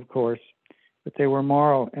organization, of course, but they were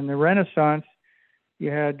moral. In the Renaissance,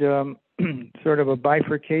 you had sort of a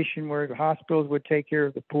bifurcation where the hospitals would take care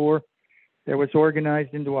of the poor. There was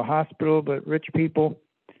organized into a hospital, but rich people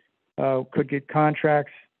could get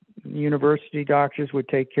contracts. University doctors would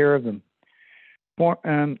take care of them.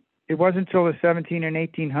 It wasn't until the 17 and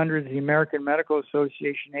 1800s, the American Medical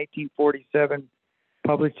Association, 1847,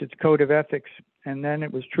 published its Code of Ethics, and then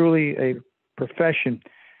it was truly a profession.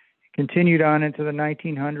 It continued on into the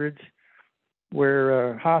 1900s,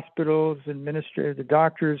 where hospitals, the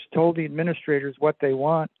doctors told the administrators what they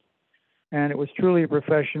want, and it was truly a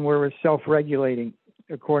profession where it was self-regulating,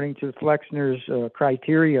 according to Flexner's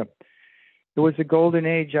criteria. It was a golden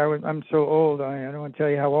age. I'm so old. I don't want to tell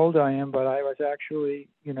you how old I am, but I was actually,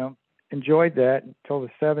 enjoyed that until the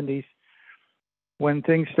 70s, when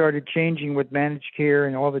things started changing with managed care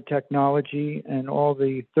and all the technology and all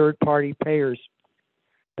the third-party payers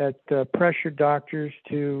that pressured doctors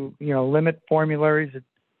to, limit formularies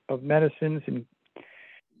of medicines and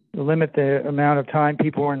limit the amount of time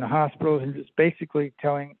people were in the hospitals, and just basically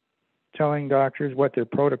telling doctors what their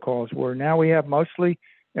protocols were. Now we have mostly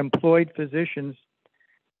employed physicians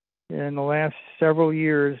in the last several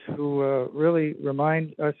years who really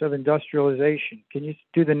remind us of industrialization. Can you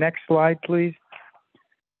do the next slide, please?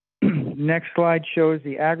 Next slide shows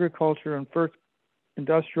the agriculture and first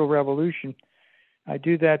industrial revolution. I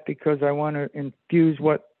do that because I want to infuse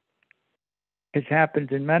what has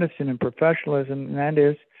happened in medicine and professionalism, and that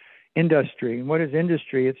is industry. And what is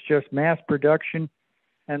industry? It's just mass production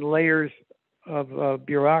and layers of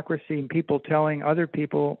bureaucracy and people telling other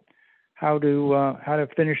people how to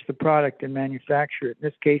finish the product and manufacture it. In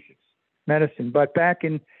this case, it's medicine. But back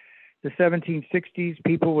in the 1760s,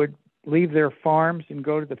 people would leave their farms and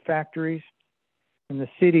go to the factories in the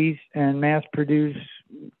cities and mass produce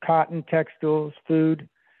cotton, textiles, food.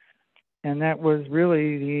 And that was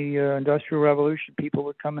really the Industrial Revolution. People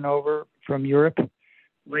were coming over from Europe.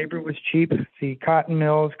 Labor was cheap. The cotton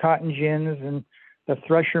mills, cotton gins, and the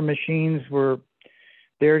thresher machines were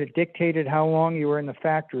there to dictated how long you were in the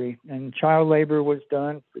factory. And child labor was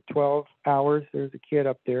done for 12 hours. There's a kid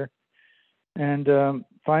up there. And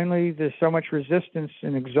finally, there's so much resistance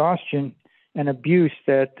and exhaustion and abuse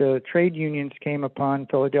that trade unions came upon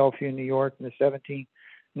Philadelphia and New York in the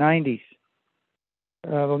 1790s.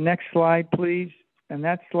 The next slide, please. And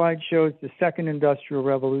that slide shows the second industrial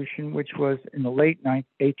revolution, which was in the late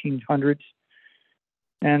 1800s.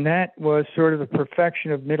 And that was sort of the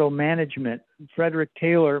perfection of middle management. Frederick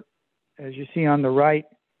Taylor, as you see on the right,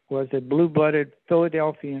 was a blue-blooded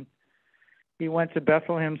Philadelphian. He went to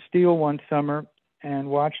Bethlehem Steel one summer and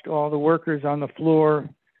watched all the workers on the floor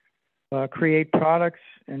create products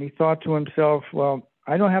and he thought to himself, well,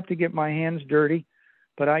 I don't have to get my hands dirty,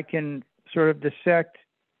 but I can sort of dissect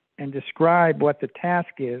and describe what the task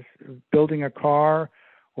is, building a car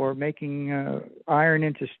or making iron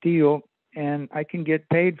into steel, and I can get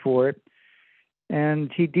paid for it.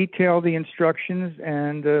 And he detailed the instructions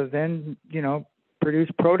and then,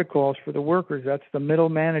 produced protocols for the workers. That's the middle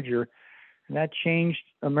manager. And that changed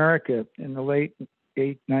America in the late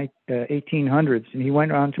 1800s. And he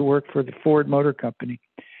went on to work for the Ford Motor Company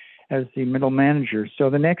as the middle manager.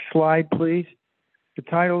 So the next slide, please. The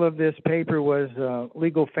title of this paper was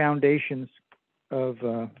Legal Foundations of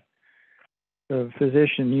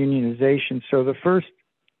Physician Unionization. So the first,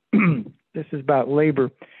 this is about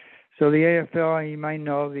labor. So the AFL, you might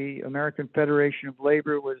know, the American Federation of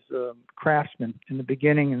Labor, was craftsmen in the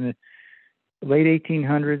beginning. In the late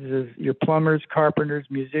 1800s, as your plumbers, carpenters,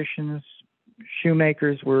 musicians,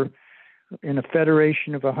 shoemakers were in a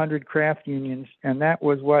federation of 100 craft unions, and that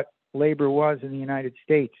was what labor was in the United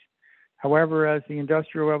States. However, as the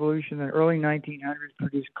Industrial Revolution in the early 1900s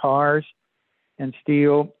produced cars and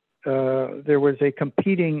steel, there was a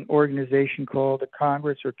competing organization called the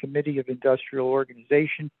Congress or Committee of Industrial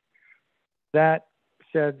Organization that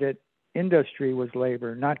said that industry was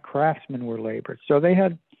labor, not craftsmen were labor. So they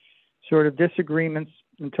had sort of disagreements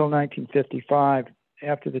until 1955.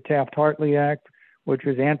 After the Taft-Hartley Act, which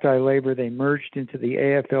was anti-labor, they merged into the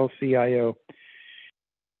AFL-CIO.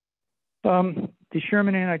 The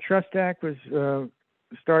Sherman Antitrust Act was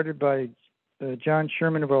started by John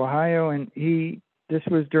Sherman of Ohio, and this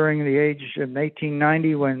was during the age of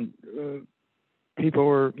 1890 when people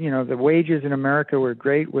were, the wages in America were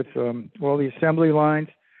great with all the assembly lines.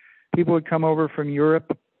 People would come over from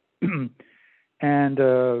Europe, and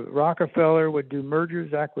Rockefeller would do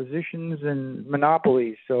mergers, acquisitions, and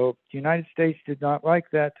monopolies. So the United States did not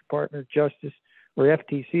like that. Department of Justice, or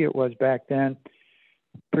FTC it was back then,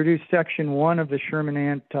 produced Section 1 of the Sherman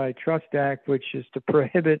Antitrust Act, which is to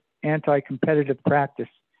prohibit anti-competitive practice.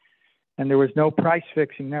 And there was no price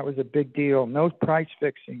fixing. That was a big deal. No price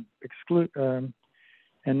fixing,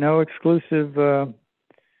 and no exclusive.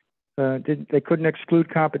 They couldn't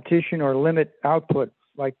exclude competition or limit output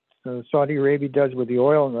like Saudi Arabia does with the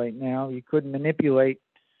oil right now. You couldn't manipulate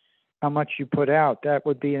how much you put out. That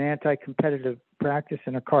would be an anti-competitive practice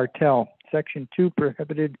and a cartel. Section 2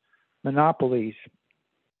 prohibited monopolies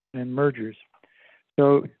and mergers.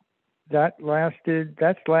 So that's lasted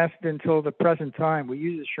until the present time. We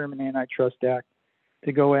use the Sherman Antitrust Act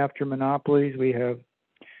to go after monopolies. We have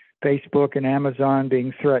Facebook and Amazon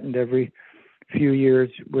being threatened every few years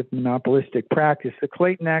with monopolistic practice. The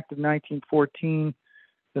Clayton Act of 1914,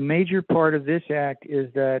 the major part of this act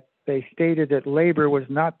is that they stated that labor was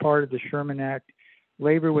not part of the Sherman Act.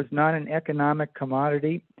 Labor was not an economic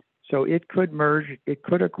commodity, so it could merge, it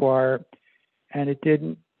could acquire, and it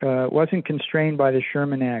wasn't constrained by the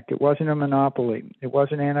Sherman Act. It wasn't a monopoly. It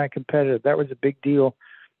wasn't anti-competitive. That was a big deal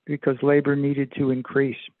because labor needed to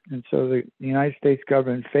increase. And so the United States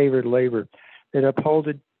government favored labor. It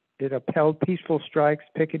upheld peaceful strikes,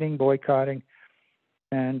 picketing, boycotting,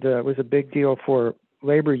 and it was a big deal for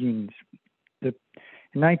labor unions.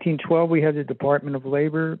 In 1912, we had the Department of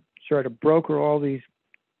Labor sort of broker all these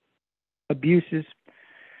abuses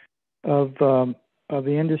of the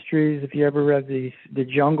industries. If you ever read The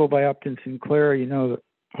Jungle by Upton Sinclair, you know the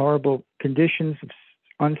horrible conditions,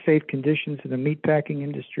 unsafe conditions in the meatpacking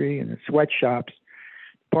industry and the sweatshops.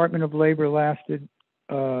 Department of Labor lasted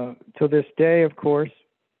to this day, of course,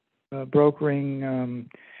 brokering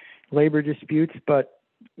labor disputes. But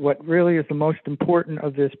what really is the most important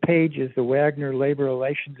of this page is the Wagner Labor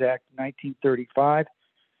Relations Act of 1935.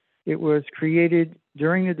 It was created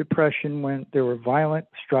during the Depression when there were violent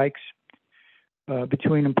strikes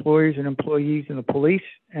between employers and employees and the police,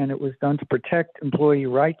 and it was done to protect employee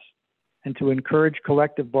rights and to encourage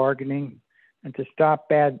collective bargaining and to stop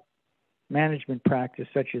bad management practice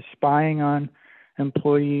such as spying on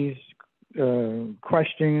employees,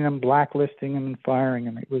 questioning them, blacklisting them, and firing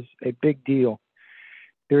them. It was a big deal.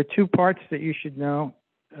 There are two parts that you should know.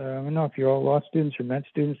 I don't know if you're all law students or med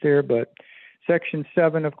students there, but Section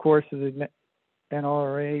 7, of course, of the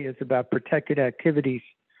NLRA is about protected activities.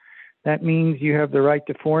 That means you have the right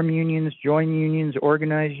to form unions, join unions,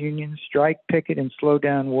 organize unions, strike, picket, and slow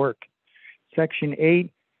down work. Section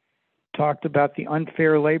 8 talked about the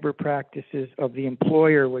unfair labor practices of the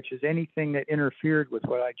employer, which is anything that interfered with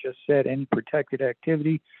what I just said, any protected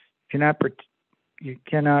activity. You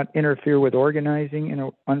cannot interfere with organizing in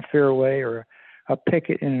an unfair way or a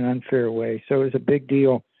picket in an unfair way. So it was a big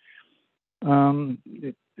deal.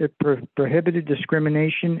 It prohibited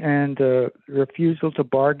discrimination and refusal to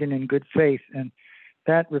bargain in good faith. And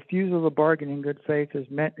that refusal to bargain in good faith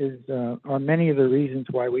are many of the reasons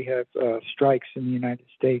why we have strikes in the United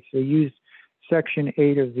States. They use Section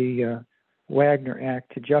 8 of the Wagner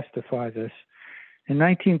Act to justify this. In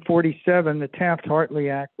 1947, the Taft-Hartley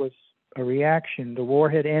Act was a reaction. The war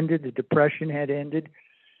had ended, the Depression had ended.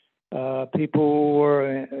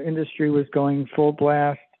 Industry was going full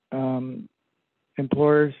blast.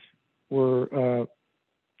 Employers were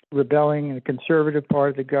rebelling, and the conservative part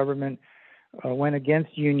of the government went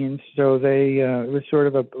against unions, so it was sort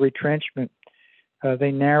of a retrenchment.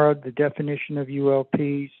 They narrowed the definition of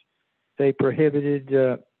ULPs. They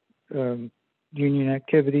prohibited union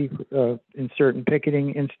activity in certain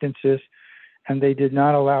picketing instances, and they did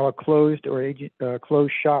not allow a closed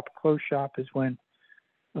shop. Closed shop is when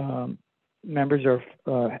members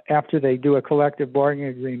are, after they do a collective bargaining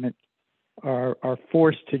agreement, are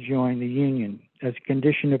forced to join the union. As a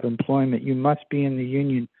condition of employment, you must be in the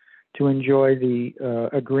union to enjoy the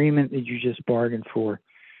agreement that you just bargained for.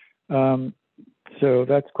 So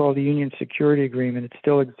that's called the Union Security Agreement. It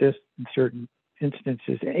still exists in certain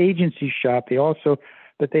instances. An agency shop, they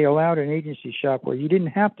allowed an agency shop where you didn't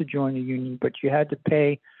have to join the union, but you had to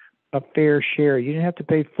pay a fair share. You didn't have to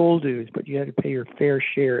pay full dues, but you had to pay your fair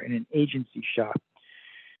share in an agency shop.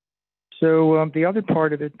 So the other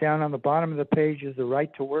part of it, down on the bottom of the page, is the right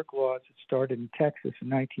to work laws that started in Texas in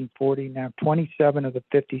 1940. Now 27 of the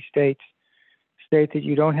 50 states state that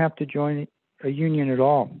you don't have to join a union at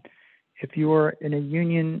all. If you are in a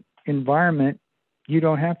union environment, you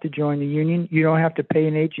don't have to join the union. You don't have to pay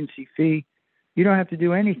an agency fee. You don't have to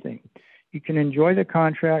do anything. You can enjoy the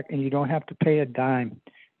contract, and you don't have to pay a dime.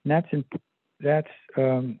 And that's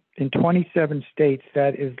in 27 states.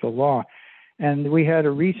 That is the law. And we had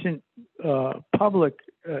a recent public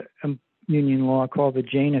union law called the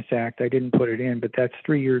Janus Act. I didn't put it in, but that's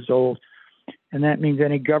 3 years old. And that means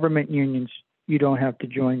any government unions, you don't have to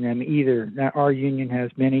join them either. Now, our union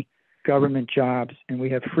has many government jobs, and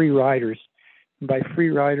we have free riders. And by free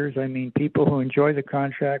riders, I mean people who enjoy the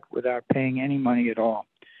contract without paying any money at all.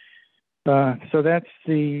 So that's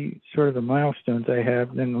the sort of the milestones I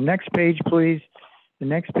have. Then the next page, please. The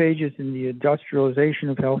next page is in the industrialization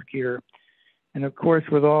of healthcare. And of course,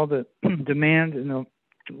 with all the demand in the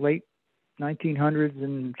late 1900s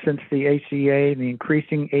and since the ACA, the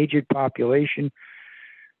increasing aged population,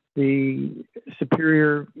 the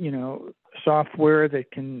superior, software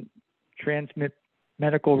that can transmit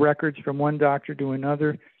medical records from one doctor to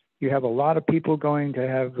another, you have a lot of people going to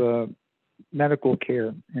have medical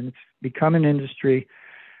care, and it's become an industry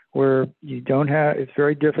where it's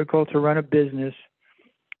very difficult to run a business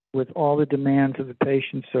with all the demands of the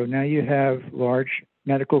patients. So now you have large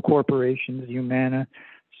medical corporations, Humana,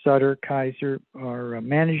 Sutter, Kaiser, are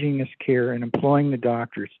managing this care and employing the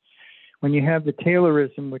doctors. When you have the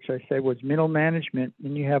Taylorism, which I said was middle management,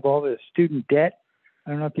 and you have all the student debt. I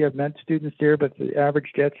don't know if you have med students there, but the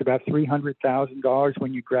average debt's about $300,000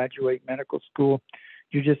 when you graduate medical school.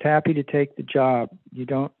 You're just happy to take the job. You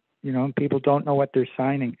don't, people don't know what they're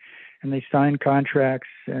signing, and they sign contracts,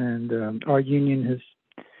 and our union has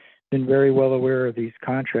been very well aware of these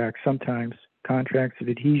contracts, sometimes contracts of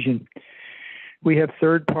adhesion. We have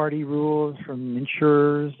third-party rules from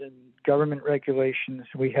insurers and government regulations.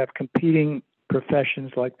 We have competing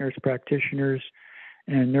professions like nurse practitioners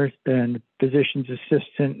and physician's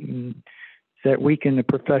assistant, and that weaken the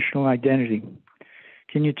professional identity.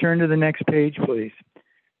 Can you turn to the next page, please?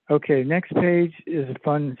 Okay, next page is a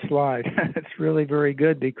fun slide. It's really very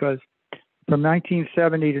good because from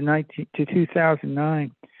 1970 to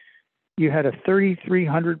 2009, you had a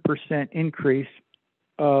 3,300% increase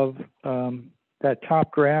of that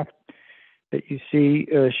top graph that you see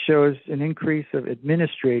shows an increase of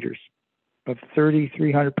administrators of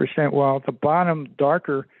 3,300%, while the bottom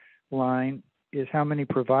darker line is how many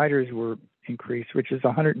providers were increased, which is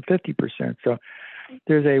 150%. So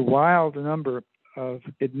there's a wild number of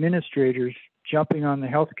administrators jumping on the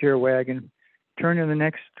healthcare wagon. Turn to the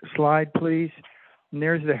next slide, please. And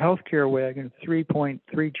there's the healthcare wagon,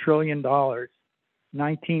 $3.3 trillion,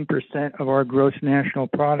 19% of our gross national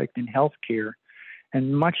product in healthcare.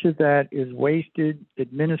 And much of that is wasted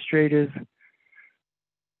administrative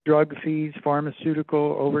drug fees,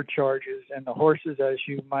 pharmaceutical overcharges, and the horses, as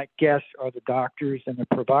you might guess, are the doctors and the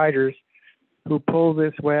providers who pull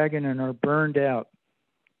this wagon and are burned out.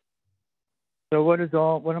 So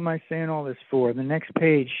what am I saying all this for? The next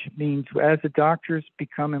page means as the doctors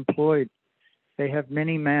become employed, they have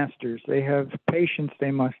many masters. They have patients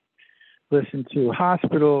they must listen to,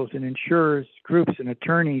 hospitals and insurers, groups and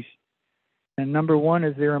attorneys. And number one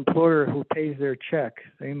is their employer who pays their check.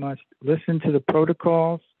 They must listen to the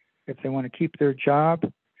protocols if they want to keep their job.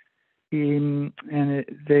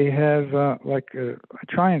 They have like a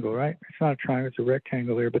triangle, right? It's not a triangle, it's a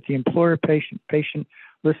rectangle there. But the employer patient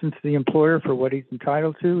listens to the employer for what he's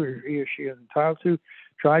entitled to, or he or she is entitled to,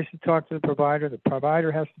 tries to talk to the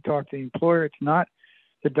provider has to talk to the employer. It's not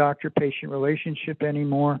the doctor-patient relationship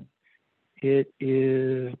anymore. It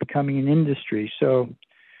is becoming an industry. So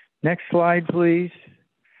next slide, please.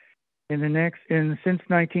 Since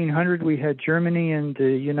 1900, we had Germany and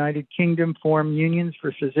the United Kingdom form unions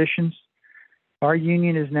for physicians. Our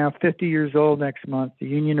union is now 50 years old next month, the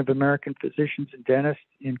Union of American Physicians and Dentists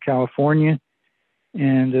in California.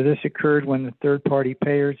 And this occurred when the third-party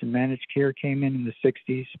payers and managed care came in the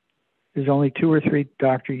 60s. There's only 2 or 3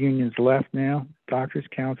 doctor unions left now, Doctors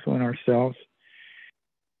Council and ourselves.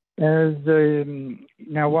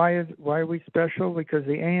 Now, why are we special? Because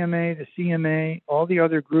the AMA, the CMA, all the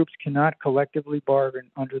other groups cannot collectively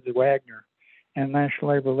bargain under the Wagner and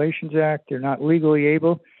National Labor Relations Act. They're not legally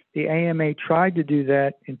able. The AMA tried to do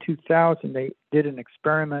that in 2000. They did an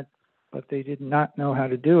experiment, but they did not know how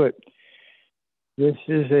to do it. This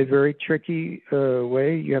is a very tricky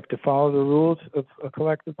way. You have to follow the rules of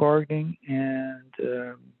collective bargaining, and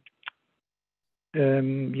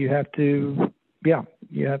you have to,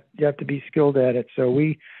 you have to be skilled at it. So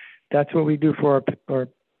that's what we do for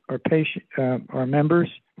our patient, our members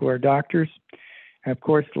who are doctors. And of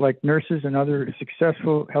course, like nurses and other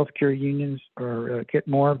successful healthcare unions get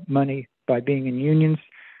more money by being in unions.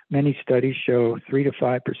 Many studies show 3 to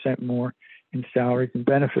 5% more in salaries and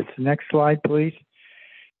benefits. Next slide, please.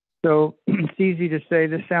 So it's easy to say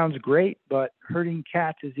this sounds great, but herding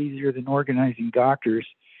cats is easier than organizing doctors.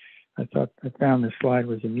 I found this slide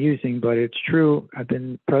was amusing, but it's true. I've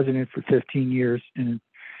been president for 15 years, and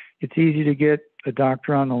it's easy to get a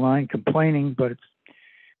doctor on the line complaining, but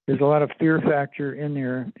there's a lot of fear factor in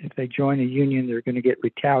there. If they join a union, they're going to get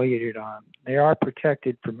retaliated on. They are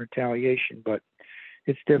protected from retaliation, but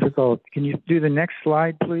it's difficult. Can you do the next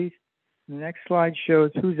slide, please? The next slide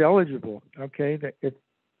shows who's eligible. Okay, that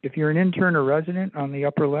if you're an intern or resident on the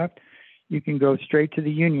upper left, you can go straight to the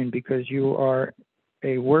union because you are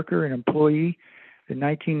a worker, an employee. The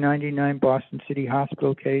 1999 Boston City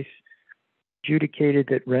Hospital case adjudicated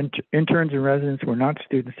that interns and residents were not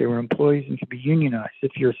students, they were employees and could be unionized.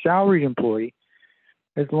 If you're a salaried employee,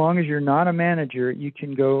 as long as you're not a manager, you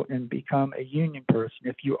can go and become a union person.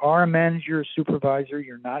 If you are a manager or supervisor,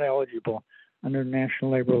 you're not eligible under the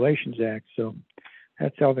National Labor Relations Act. So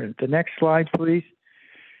that's evident. The next slide, please.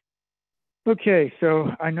 Okay,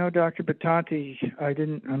 so I know Dr. Battanti,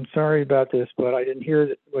 I'm sorry about this, but I didn't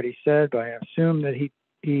hear what he said, but I assume that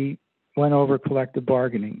he went over collective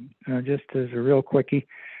bargaining. Just as a real quickie,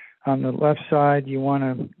 on the left side, you want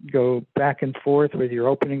to go back and forth with your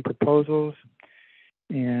opening proposals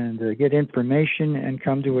and get information and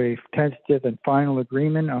come to a tentative and final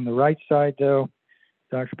agreement. On the right side, though,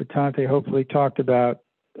 Dr. Battanti hopefully talked about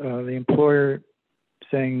the employer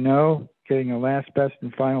saying no, getting a last best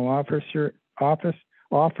and final offer,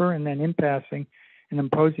 and then impassing and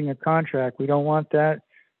imposing a contract. We don't want that.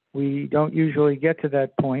 We don't usually get to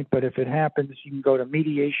that point, but if it happens, you can go to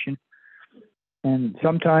mediation. And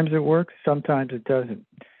sometimes it works, sometimes it doesn't.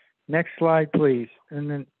 Next slide, please. And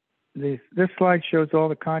then this slide shows all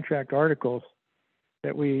the contract articles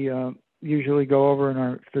that we usually go over in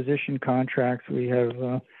our physician contracts. We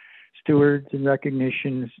have stewards and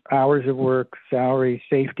recognitions, hours of work, salary,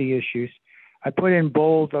 safety issues. I put in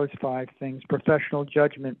bold those 5 things. Professional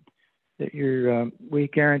judgment, that we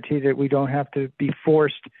guarantee that we don't have to be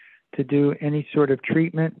forced to do any sort of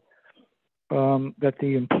treatment that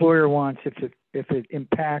the employer wants if it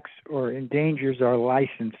impacts or endangers our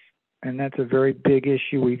license. And that's a very big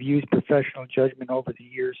issue. We've used professional judgment over the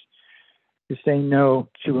years to say no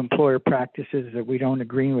to employer practices that we don't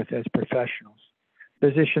agree with as professionals.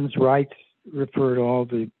 Physicians' rights refer to all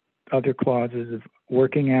the other clauses of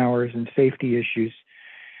working hours and safety issues,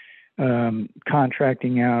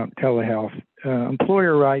 contracting out, telehealth.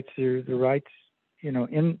 Employer rights are the rights,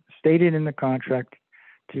 stated in the contract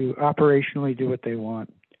to operationally do what they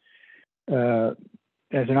want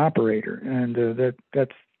as an operator, and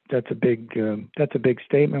that's a big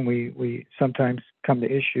statement. We sometimes come to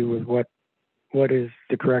issue with what is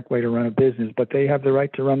the correct way to run a business, but they have the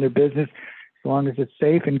right to run their business as long as it's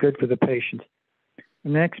safe and good for the patient.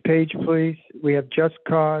 Next page, please. We have just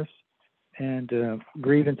cause and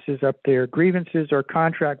grievances up there. Grievances are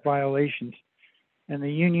contract violations, and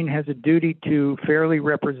the union has a duty to fairly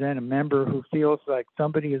represent a member who feels like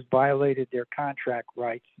somebody has violated their contract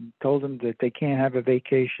rights and told them that they can't have a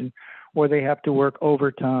vacation, or they have to work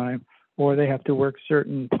overtime, or they have to work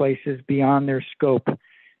certain places beyond their scope,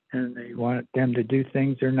 and they want them to do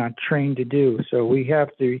things they're not trained to do. So we have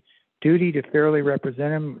the duty to fairly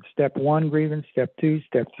represent him. Step 1, grievance. Step 2,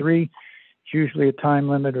 step 3. It's usually a time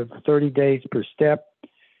limit of 30 days per step.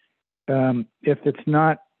 If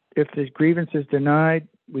the grievance is denied,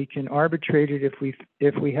 we can arbitrate it if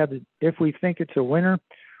we think it's a winner.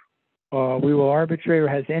 We will arbitrate or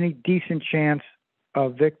has any decent chance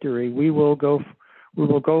of victory. We will go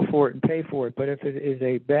for it and pay for it. But if it is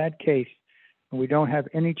a bad case and we don't have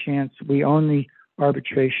any chance, we own the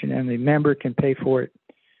arbitration and the member can pay for it.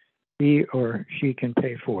 He or she can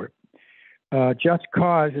pay for it. Just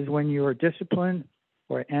cause is when you are disciplined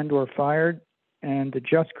or fired, and the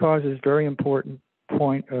just cause is very important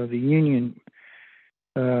point of the union.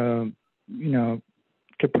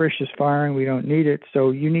 Capricious firing, we don't need it.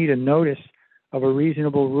 So you need a notice of a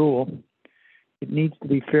reasonable rule. It needs to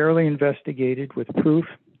be fairly investigated with proof.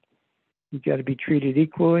 You've got to be treated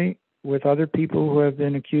equally with other people who have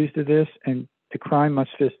been accused of this, and the crime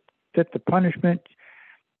must fit the punishment.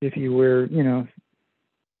 If you were,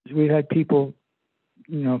 we've had people,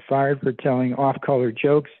 fired for telling off-color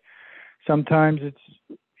jokes. Sometimes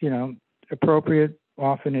it's, appropriate.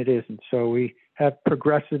 Often it isn't. So we have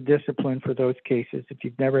progressive discipline for those cases. If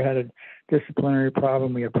you've never had a disciplinary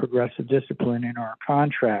problem, we have progressive discipline in our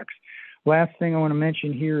contracts. Last thing I want to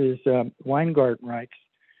mention here is Weingarten rights.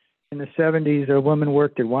 In the 70s, a woman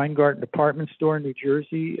worked at Weingarten Department Store in New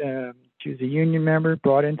Jersey. She was a union member,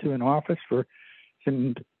 brought into an office for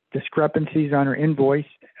some discrepancies on her invoice,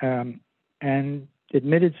 and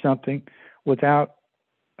admitted something without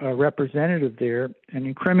a representative there and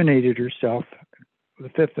incriminated herself, the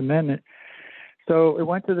Fifth Amendment. So it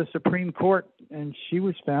went to the Supreme Court, and she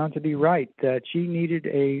was found to be right, that she needed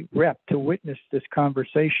a rep to witness this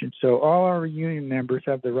conversation. So all our union members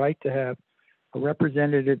have the right to have a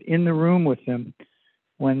representative in the room with them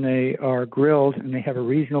when they are grilled and they have a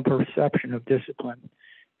reasonable perception of discipline.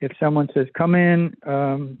 If someone says, come in,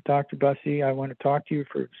 Dr. Bussey, I want to talk to you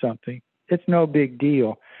for something, it's no big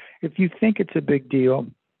deal. If you think it's a big deal,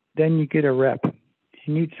 then you get a rep.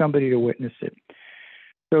 You need somebody to witness it.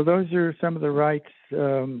 So those are some of the rights.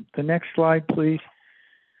 The next slide, please.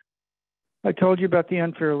 I told you about the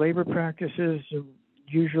unfair labor practices.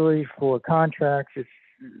 Usually for contracts, it's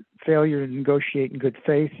failure to negotiate in good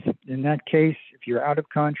faith. In that case, if you're out of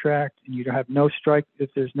contract and you have no strike, if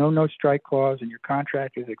there's no strike clause and your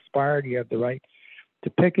contract is expired, you have the right to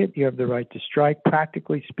picket. You have the right to strike.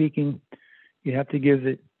 Practically speaking, you have to give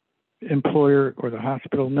the employer or the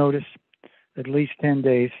hospital notice at least 10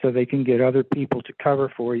 days so they can get other people to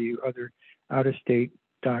cover for you, other out-of-state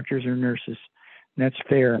doctors or nurses. And that's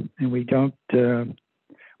fair. And we don't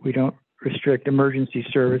restrict emergency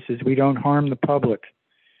services. We don't harm the public.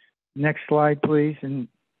 Next slide, please. And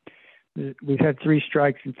we've had 3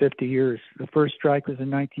 strikes in 50 years. The first strike was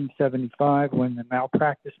in 1975 when the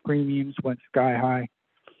malpractice premiums went sky high.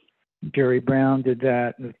 Jerry Brown did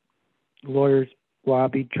that. The lawyers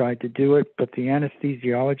lobbied, tried to do it, but the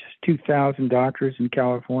anesthesiologists, 2,000 doctors in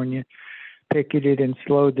California, picketed and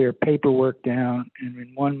slowed their paperwork down. And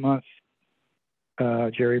in 1 month,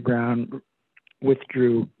 Jerry Brown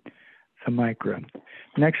withdrew the MICRA.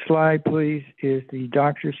 Next slide, please, is the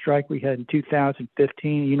doctor strike we had in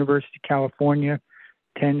 2015. University of California,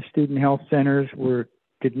 10 student health centers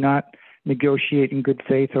did not negotiate in good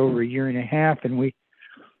faith over a year and a half, and we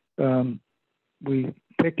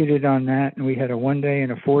picketed on that, and we had a 1-day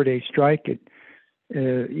and a 4-day strike.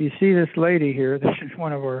 You see this lady here. This is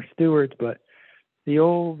one of our stewards, but the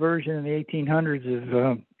old version in the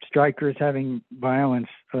 1800s of strikers having violence.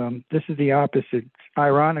 This is the opposite. It's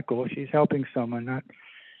ironical. She's helping someone, not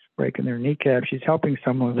breaking their kneecap. She's helping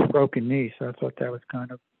someone with a broken knee. So I thought that was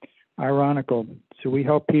kind of ironical. So we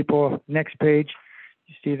help people. Next page,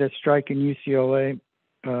 you see that strike in UCLA.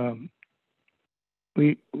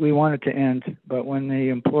 We want it to end, but when the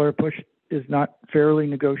employer is not fairly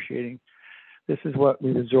negotiating, this is what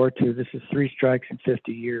we resort to. This is 3 strikes in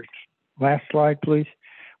 50 years. Last slide, please.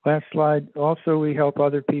 Last slide. Also, we help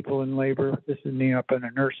other people in labor. This is me up in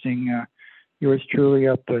a nursing, yours truly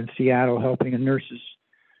up in Seattle, helping a nurses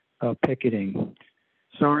picketing.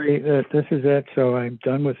 Sorry, this is it. So I'm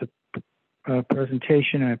done with the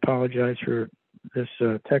presentation. I apologize for this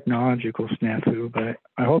technological snafu, but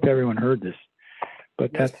I hope everyone heard this.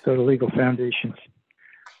 But Yes. that's the legal foundations.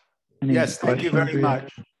 Yes, thank you very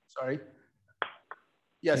much. Sorry.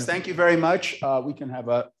 Yes, Yeah. thank you very much. We can have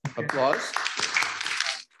a applause.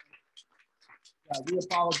 We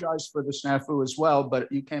apologize for the snafu as well,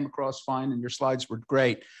 but you came across fine and your slides were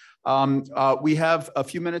great. We have a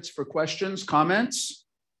few minutes for questions, comments.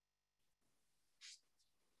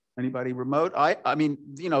 Anybody remote? I mean,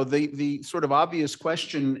 the sort of obvious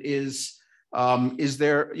question is, Is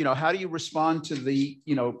there, how do you respond to the,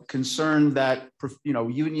 concern that,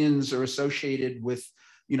 unions are associated with,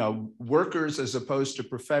 workers as opposed to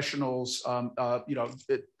professionals? How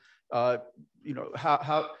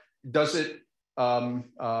does it,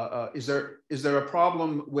 is there a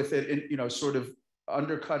problem with it, sort of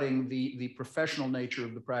undercutting the professional nature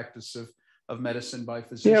of the practice of medicine by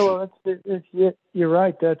physicians? Yeah, well, you're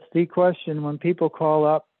right. That's the question. When people call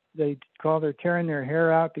up, they're tearing their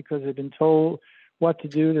hair out because they've been told what to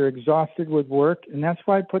do. They're exhausted with work. And that's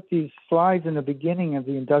why I put these slides in the beginning of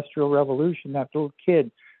the Industrial Revolution, that little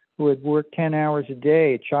kid who had worked 10 hours a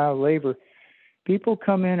day, child labor. People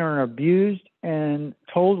come in and are abused and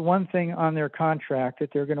told one thing on their contract, that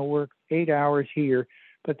they're going to work 8 hours here,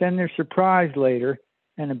 but then they're surprised later,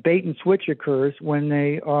 and a bait and switch occurs when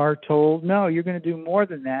they are told, no, you're going to do more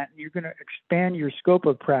than that. You're going to expand your scope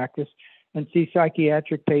of practice and see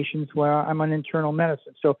psychiatric patients while I'm on internal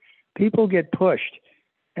medicine. So people get pushed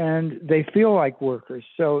and they feel like workers.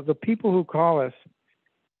 So the people who call us,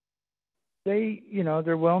 they're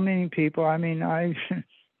well-meaning people. I mean, I've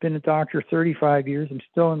been a doctor 35 years. I'm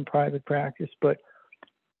still in private practice, but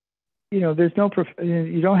there's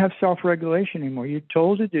you don't have self-regulation anymore. You're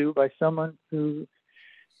told to do by someone who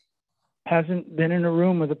hasn't been in a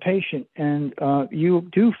room with a patient, and you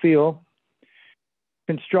do feel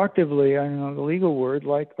constructively, I don't know the legal word,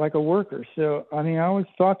 like a worker. So, I mean, I always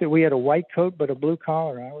thought that we had a white coat but a blue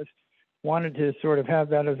collar. I always wanted to sort of have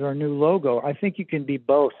that as our new logo. I think you can be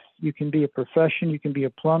both. You can be a profession, you can be a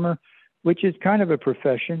plumber, which is kind of a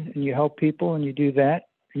profession, and you help people and you do that.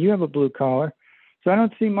 You have a blue collar. So I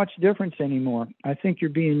don't see much difference anymore. I think you're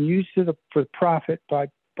being used for profit by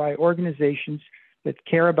organizations that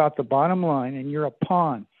care about the bottom line, and you're a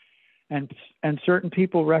pawn. And certain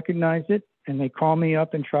people recognize it, and they call me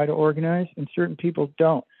up and try to organize, and certain people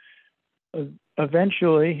don't.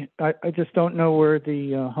 Eventually, I just don't know where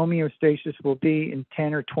the homeostasis will be in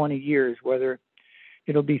 10 or 20 years, whether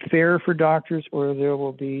it'll be fair for doctors or they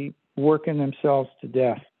will be working themselves to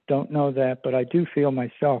death. Don't know that, but I do feel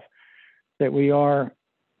myself that we are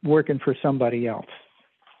working for somebody else.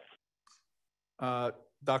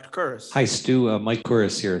 Dr. Curris. Hi, Stu. Mike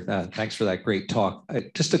Curris here. Thanks for that great talk.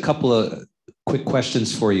 Just a couple of quick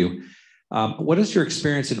questions for you. What is your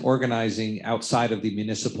experience in organizing outside of the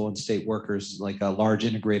municipal and state workers, like large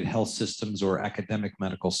integrated health systems or academic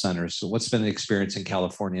medical centers? So what's been the experience in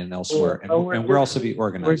California and elsewhere? And where else have you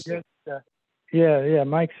organized? Yeah,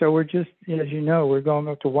 Mike. So we're just, as you know, we're going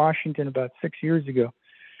up to Washington about 6 years ago.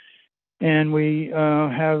 And we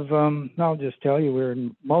have, I'll just tell you, we're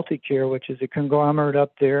in Multicare, which is a conglomerate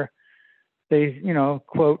up there. They,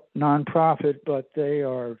 quote, nonprofit, but they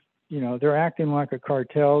are, they're acting like a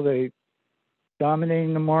cartel. They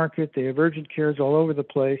dominating the market. They have urgent cares all over the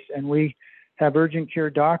place. And we have urgent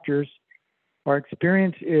care doctors. Our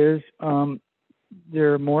experience is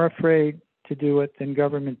they're more afraid to do it than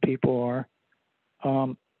government people are.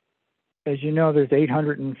 As you know, there's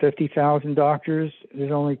 850,000 doctors.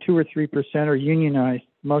 There's only 2 or 3% are unionized,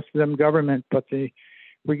 most of them government, but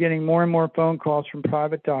we're getting more and more phone calls from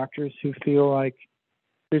private doctors who feel like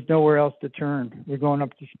there's nowhere else to turn. We're going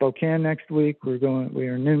up to Spokane next week. We are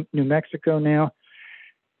in New Mexico now.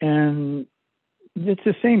 And it's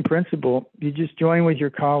the same principle. You just join with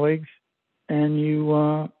your colleagues and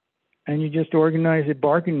you just organize a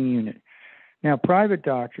bargaining unit. Now, private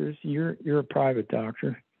doctors, you're a private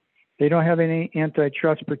doctor. They don't have any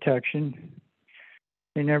antitrust protection.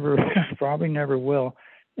 They probably never will.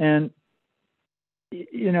 And,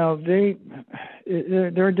 they're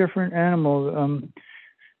a different animal.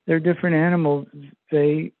 They're different animals.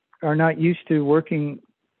 They are not used to working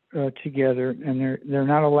together, and they're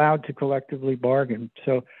not allowed to collectively bargain.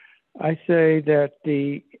 So I say that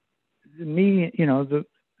the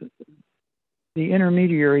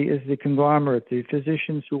intermediary is the conglomerate, the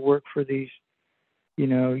physicians who work for these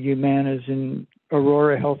Humanas and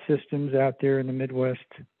Aurora Health Systems out there in the Midwest.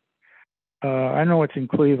 I don't know what's in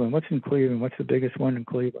Cleveland. What's in Cleveland? What's the biggest one in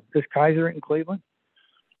Cleveland? Is Kaiser in Cleveland?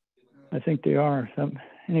 I think they are.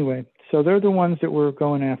 Anyway, so they're the ones that we're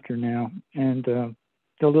going after now. And they're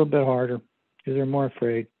a little bit harder because they're more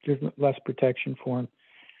afraid. There's less protection for them.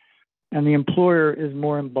 And the employer is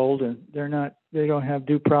more emboldened. They don't have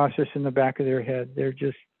due process in the back of their head. They're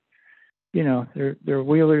just, they're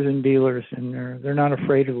wheelers and dealers, and they're not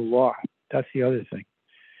afraid of the law. That's the other thing.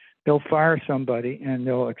 They'll fire somebody and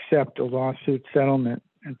they'll accept a lawsuit settlement,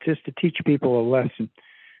 and just to teach people a lesson.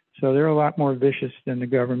 So they're a lot more vicious than the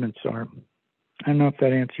governments are. I don't know if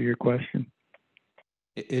that answered your question.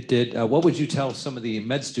 It did. What would you tell some of the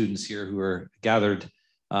med students here who are gathered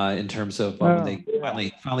in terms of when they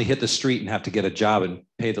finally hit the street and have to get a job and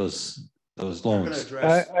pay those those We're gonna loans?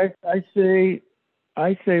 address-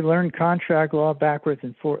 I say learn contract law backwards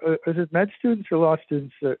and forwards. Is it med students or law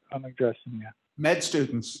students that I'm addressing now? Med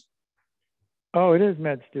students. Oh, it is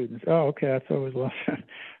med students. Oh, okay. I thought it was law.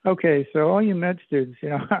 Okay, so all you med students, you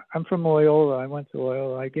know, I'm from Loyola. I went to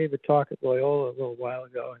Loyola. I gave a talk at Loyola a little while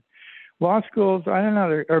ago. And law schools, I don't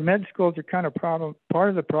know, or med schools are kind of part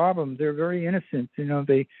of the problem. They're very innocent. You know,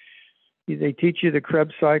 they teach you the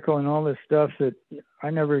Krebs cycle and all this stuff that I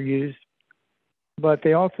never used, but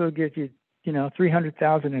they also get you, you know,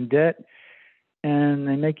 $300,000 in debt, and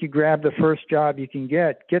they make you grab the first job you can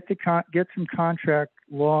get. Get some contract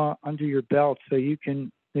law under your belt so you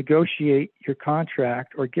can negotiate your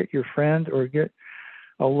contract, or get your friend, or get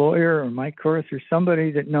a lawyer or Mike Curtis or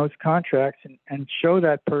somebody that knows contracts, and show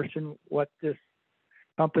that person what this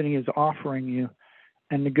company is offering you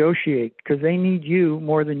and negotiate, because they need you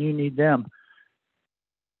more than you need them.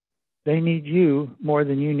 They need you more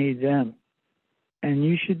than you need them. And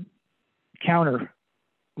you should counter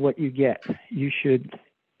what you get. You should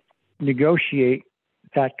negotiate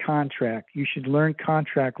that contract. You should learn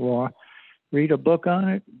contract law, read a book on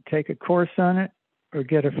it, take a course on it, or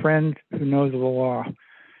get a friend who knows the law,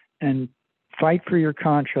 and fight for your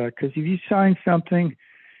contract. Because if you sign something,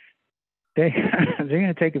 they're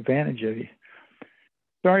going to take advantage of you.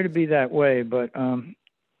 Sorry to be that way, but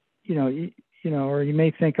you know, or you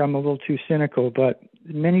may think I'm a little too cynical, but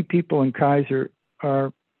many people in Kaiser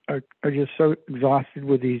are just so exhausted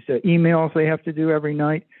with these emails they have to do every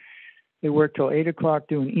night. They work till 8 o'clock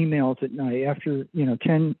doing emails at night. After, you know,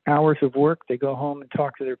 10 hours of work, they go home and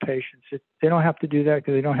talk to their patients. They don't have to do that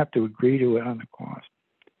because they don't have to agree to it on the cost.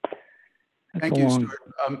 Thank you,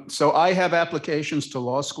 Stuart. So I have applications to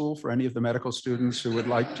law school for any of the medical students who would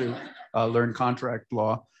like to learn contract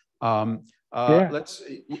law. Yeah, let's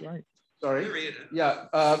see. Right. Sorry.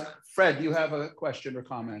 Yeah. Fred, you have a question or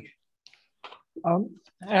comment?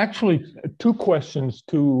 Actually, two questions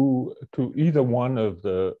to either one of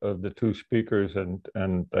the two speakers,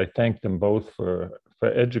 and I thank them both for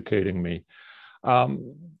educating me.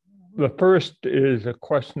 The first is a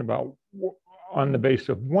question about, on the basis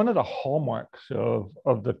of one of the hallmarks of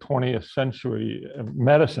the 20th century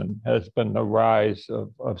medicine has been the rise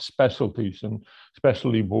of specialties and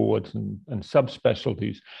specialty boards and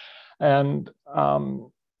subspecialties. And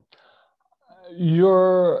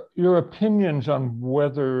your opinions on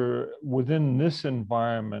whether within this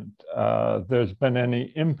environment there's been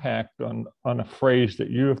any impact on a phrase that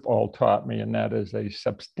you've all taught me, and that is a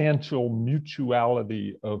substantial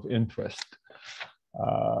mutuality of interest.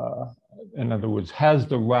 In other words, has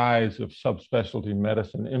the rise of subspecialty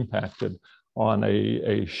medicine impacted on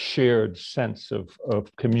a shared sense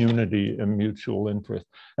of community and mutual interest?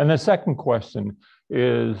 And the second question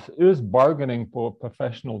is bargaining for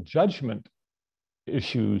professional judgment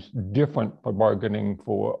issues different for bargaining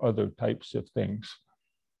for other types of things?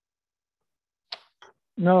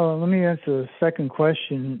 No, let me answer the second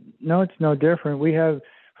question. No, it's no different. We have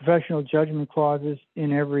professional judgment clauses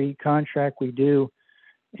in every contract we do,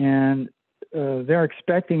 and they're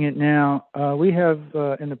expecting it now. We have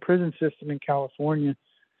in the prison system in California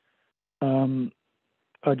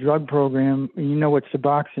a drug program. You know what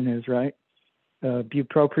Suboxone is, right?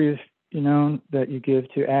 Bupropion, you know, that you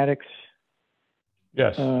give to addicts.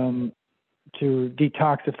 Yes. To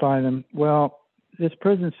detoxify them. Well, this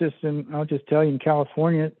prison system, I'll just tell you, in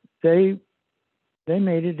California, they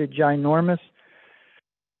made it a ginormous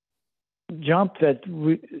jump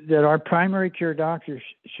that our primary care doctors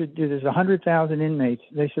should do. There's 100,000 inmates.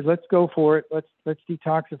 They said, let's go for it. Let's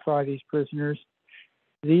detoxify these prisoners.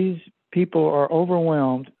 These people are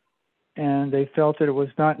overwhelmed, and they felt that it was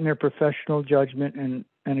not in their professional judgment and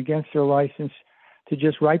against their license to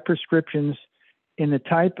just write prescriptions in the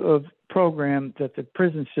type of program that the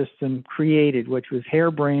prison system created, which was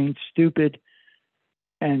harebrained, stupid,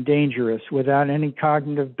 and dangerous, without any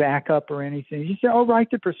cognitive backup or anything. You say, "Oh,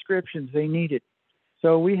 write the prescriptions; they need it."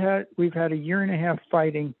 So we've had a year and a half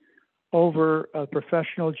fighting over a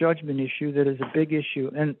professional judgment issue that is a big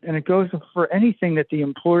issue, and it goes for anything that the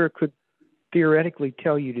employer could theoretically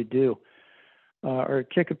tell you to do. Or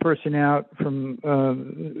kick a person out from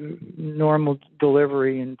normal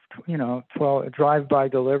delivery and, you know, a drive-by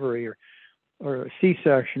delivery or a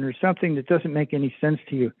C-section or something that doesn't make any sense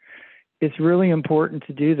to you. It's really important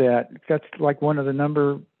to do that. That's like it's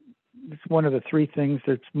one of the three things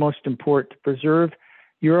that's most important: to preserve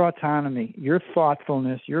your autonomy, your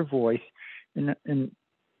thoughtfulness, your voice, and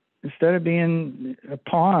instead of being a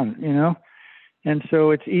pawn, you know. And so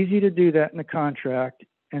it's easy to do that in the contract,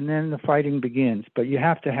 and then the fighting begins. But you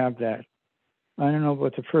have to have that. I don't know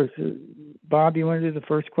what the first, Bob, you want to do the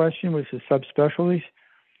first question, which is subspecialties?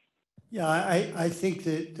 Yeah, I think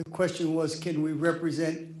that the question was, can we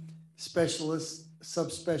represent specialists,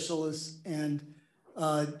 subspecialists, and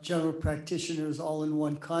general practitioners all in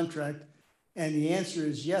one contract? And the answer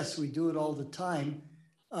is yes, we do it all the time,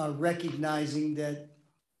 recognizing that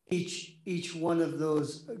each one of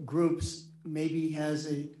those groups maybe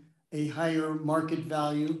has a higher market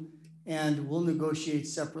value, and we'll negotiate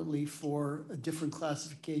separately for different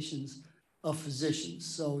classifications of physicians.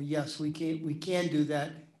 So yes, we can do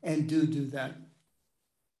that and do that.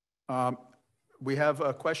 We have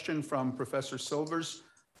a question from Professor Silvers.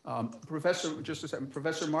 Professor, just a second,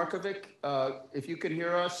 Professor Markovic, if you can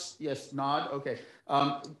hear us, yes, nod, okay.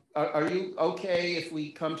 Are you okay if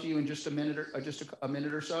we come to you in just a minute or a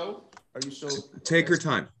minute or so? Are you still? Take your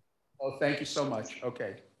time. Oh, thank you so much.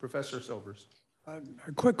 Okay, Professor Silvers.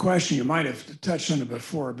 A quick question, you might have touched on it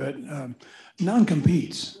before, but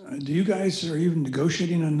non-competes. Do you guys are even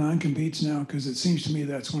negotiating on non-competes now? Because it seems to me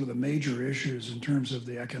that's one of the major issues in terms of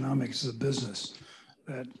the economics of the business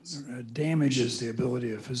that damages the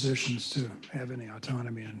ability of physicians to have any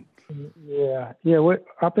autonomy. Yeah. What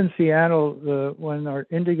up in Seattle, when our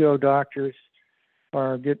Indigo doctors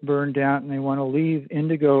get burned out and they want to leave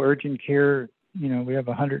Indigo urgent care, we have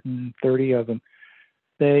 130 of them.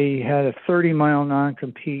 They had a 30-mile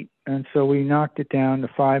non-compete, and so we knocked it down to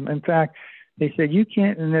 5. In fact, they said you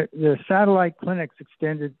can't, and the satellite clinics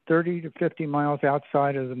extended 30 to 50 miles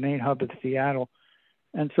outside of the main hub of Seattle.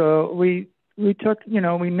 And so we took,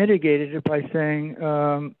 we mitigated it by saying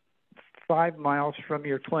 5 miles from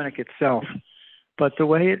your clinic itself. But the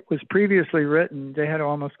way it was previously written, they had to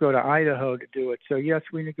almost go to Idaho to do it. So yes,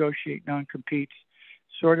 we negotiate non-competes,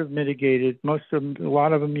 sort of mitigated. Most of them, a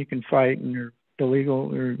lot of them you can fight and they're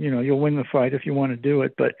illegal, or you'll win the fight if you want to do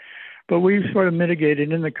it, but we've sort of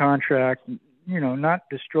mitigated in the contract, not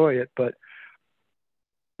destroy it, but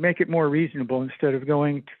make it more reasonable. Instead of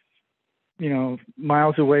going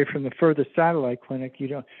miles away from the furthest satellite clinic,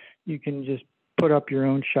 you can just put up your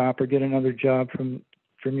own shop or get another job from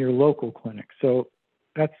your local clinic. So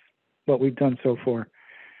that's what we've done so far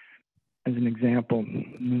as an example.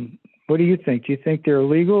 What do you think? Do you think they're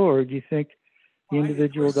illegal, or do you think the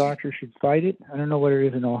individual doctor should fight it? I don't know what it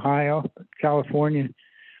is in Ohio, but California,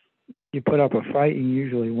 you put up a fight, you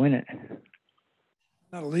usually win it.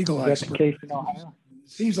 Not a legal Is that expert. the case in Ohio?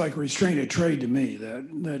 Seems like restraint of trade to me,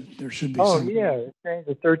 that there should be some. Yeah,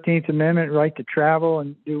 the 13th Amendment, right to travel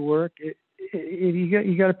and do work.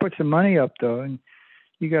 You got to put some money up, though, and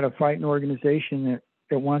you got to fight an organization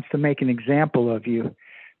that wants to make an example of you.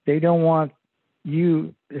 They don't want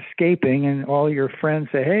you escaping and all your friends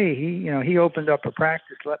say, hey, he opened up a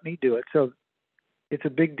practice, let me do it. So it's a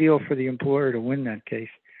big deal for the employer to win that case.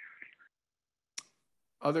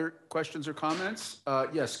 Other questions or comments?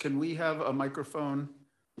 Yes, can we have a microphone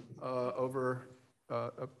over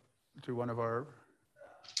to one of our...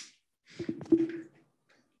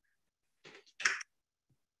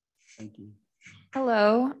 Thank you.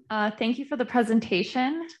 Hello, thank you for the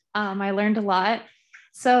presentation. I learned a lot.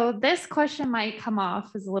 So this question might come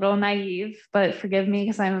off as a little naive, but forgive me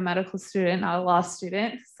because I'm a medical student, not a law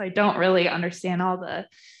student. So I don't really understand all the,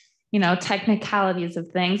 technicalities of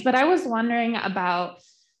things. But I was wondering about,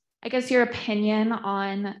 I guess, your opinion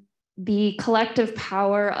on the collective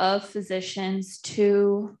power of physicians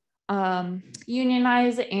to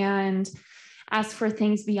unionize and ask for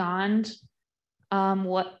things beyond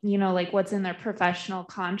what's in their professional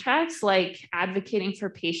contracts, like advocating for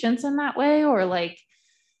patients in that way, or like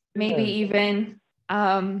maybe even,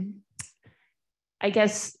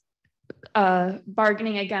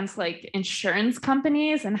 bargaining against like insurance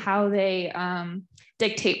companies and how they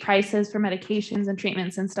dictate prices for medications and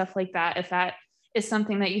treatments and stuff like that. If that is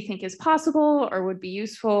something that you think is possible or would be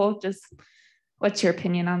useful, just what's your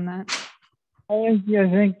opinion on that? I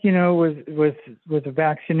think with the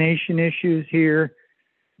vaccination issues here,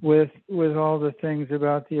 with all the things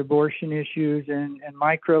about the abortion issues and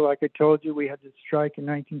micro, like I told you, we had the strike in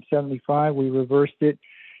 1975, we reversed it.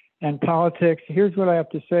 And politics, here's what I have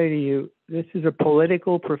to say to you. This is a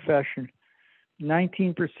political profession.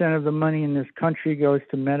 19% of the money in this country goes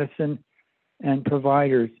to medicine and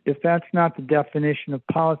providers. If that's not the definition of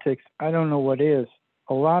politics, I don't know what is.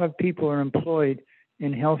 A lot of people are employed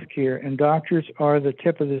in healthcare, and doctors are the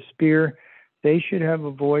tip of the spear. They should have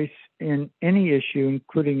a voice in any issue,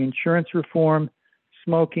 including insurance reform,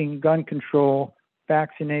 smoking, gun control,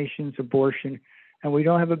 vaccinations, abortion. And we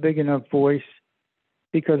don't have a big enough voice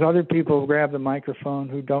because other people grab the microphone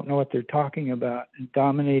who don't know what they're talking about and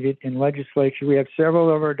dominate it in legislature. We have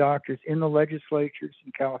several of our doctors in the legislatures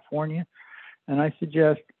in California. And I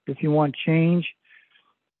suggest if you want change,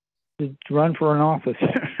 to run for an office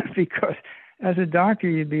because as a doctor,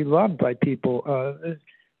 you'd be loved by people.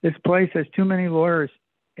 This place has too many lawyers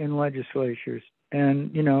in legislatures.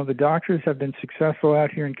 And, you know, the doctors have been successful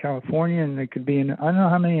out here in California, and they could be in, I don't know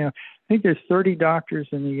how many, I think there's 30 doctors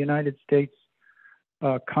in the United States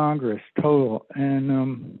Congress total.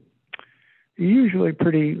 And usually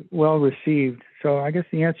pretty well received. So I guess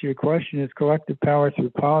the answer to your question is collective power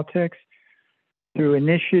through politics, through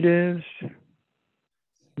initiatives,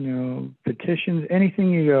 you know, petitions,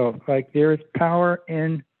 anything you go. Like there is power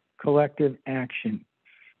in collective action.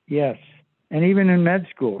 Yes. And even in med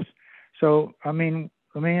schools. So, I mean,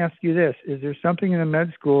 let me ask you this. Is there something in the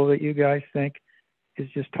med school that you guys think is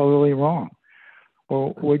just totally wrong?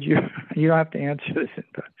 Or would you, you don't have to answer this,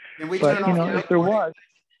 but you know, if there was,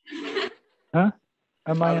 huh?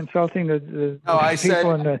 Am I insulting the no, I people said,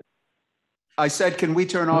 in the... I said, can we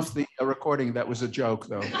turn off the recording? That was a joke,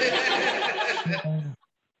 though.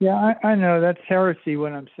 Yeah, I know that's heresy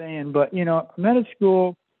what I'm saying, but you know, med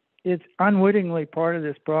school is unwittingly part of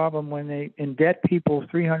this problem when they indebt people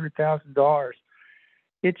 $300,000.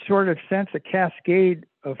 It sort of sends a cascade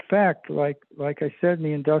effect, like I said in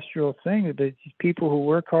the industrial thing, that these people who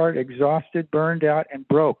work hard, exhausted, burned out, and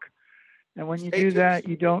broke. And when you do that,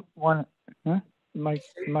 you don't want to. Huh?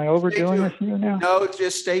 Am I overdoing this here now? No,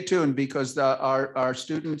 just stay tuned because our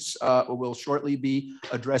students will shortly be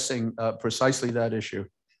addressing precisely that issue.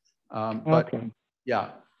 But okay. Yeah.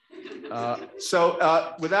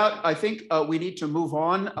 So without, I think we need to move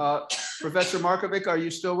on. Professor Markovic, are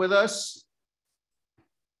you still with us?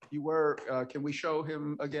 You were. Can we show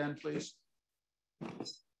him again, please?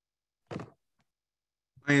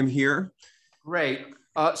 I am here. Great.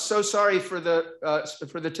 So sorry for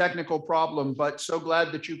the technical problem, but so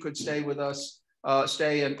glad that you could stay with us,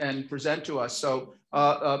 stay and present to us. So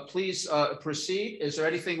please proceed. Is there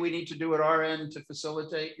anything we need to do at our end to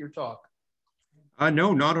facilitate your talk?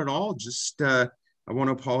 No, not at all. Just I want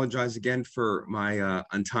to apologize again for my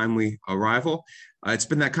untimely arrival. It's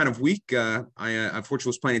been that kind of week. I unfortunately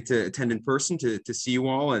was planning to attend in person to see you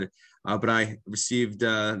all, and but I received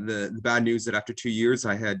the bad news that after 2 years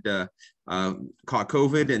I had caught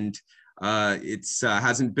COVID, and it's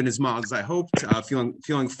hasn't been as mild as I hoped.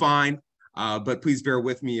 Feeling fine, but please bear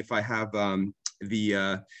with me if I have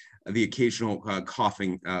the occasional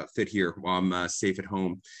coughing fit here while I'm safe at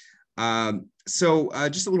home. So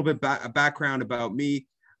just a little bit background about me.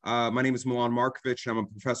 My name is Milan Markovic. I'm a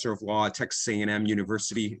professor of law at Texas A&M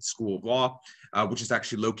University School of Law, which is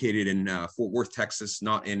actually located in Fort Worth, Texas,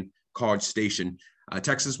 not in College Station,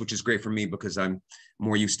 Texas, which is great for me because I'm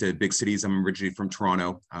more used to big cities. I'm originally from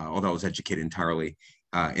Toronto, although I was educated entirely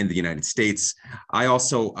in the United States. I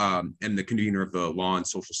also am the convener of the Law and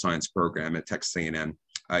Social Science program at Texas A&M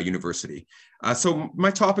University. So my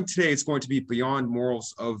topic today is going to be beyond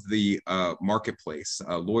morals of the marketplace,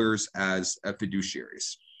 lawyers as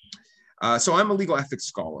fiduciaries. So I'm a legal ethics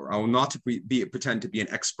scholar. I will not pretend to be an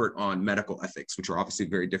expert on medical ethics, which are obviously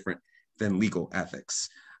very different than legal ethics.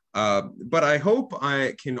 But I hope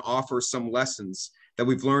I can offer some lessons that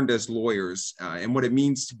we've learned as lawyers and what it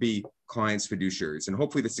means to be clients' fiduciaries. And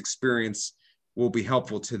hopefully this experience will be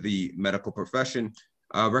helpful to the medical profession,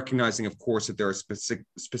 recognizing, of course, that there are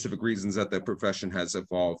specific reasons that the profession has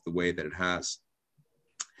evolved the way that it has.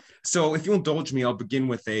 So if you'll indulge me, I'll begin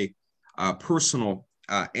with a personal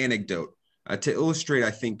anecdote to illustrate,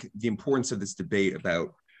 I think, the importance of this debate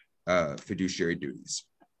about fiduciary duties.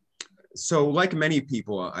 So like many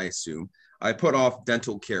people, I assume, I put off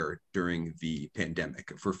dental care during the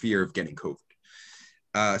pandemic for fear of getting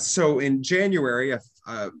COVID. So in January,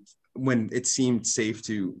 when it seemed safe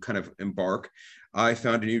to kind of embark, I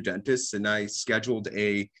found a new dentist and I scheduled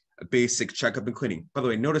a basic checkup and cleaning. By the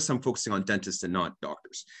way, notice I'm focusing on dentists and not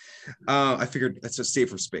doctors. I figured that's a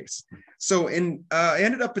safer space. So I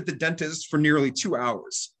ended up at the dentist for nearly 2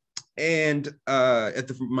 hours. And at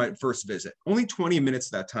my first visit, only 20 minutes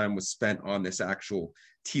of that time was spent on this actual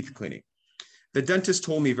teeth cleaning. The dentist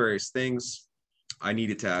told me various things. I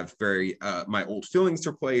needed to have my old fillings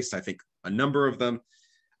replaced, I think a number of them.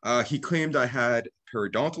 He claimed I had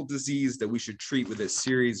periodontal disease that we should treat with a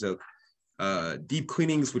series of deep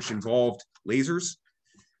cleanings, which involved lasers.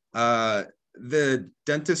 The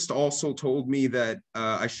dentist also told me that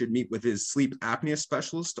I should meet with his sleep apnea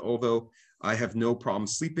specialist, although I have no problem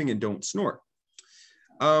sleeping and don't snore.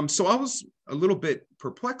 So I was a little bit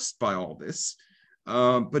perplexed by all this,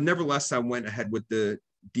 but nevertheless, I went ahead with the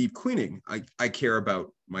deep cleaning. I care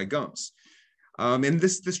about my gums. And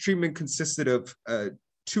this treatment consisted of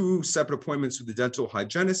 2 separate appointments with the dental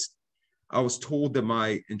hygienist. I was told that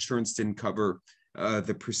my insurance didn't cover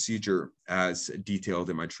the procedure as detailed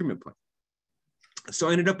in my treatment plan. So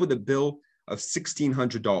I ended up with a bill of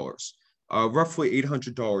 $1,600 roughly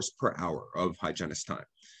 $800 per hour of hygienist time.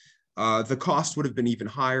 The cost would have been even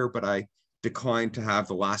higher, but I declined to have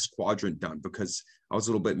the last quadrant done because I was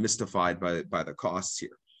a little bit mystified by the costs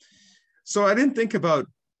here. So I didn't think about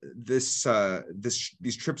these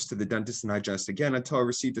trips to the dentist and hygienist again until I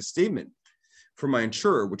received a statement from my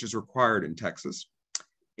insurer, which is required in Texas,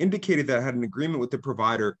 indicated that I had an agreement with the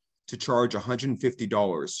provider to charge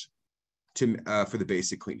 $150 for the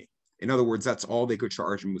basic cleaning. In other words, that's all they could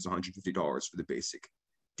charge me was $150 for the basic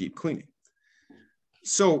deep cleaning.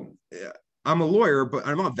 So I'm a lawyer, but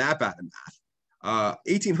I'm not that bad at math.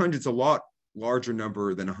 1,800 is a lot larger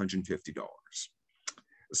number than $150.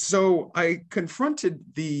 So I confronted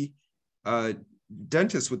the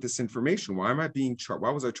dentist with this information. Why am I being charged? Why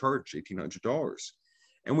was I charged $1,800?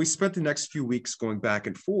 And we spent the next few weeks going back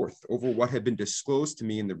and forth over what had been disclosed to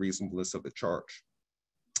me and the reasonableness of the charge.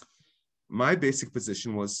 My basic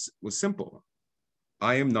position was simple.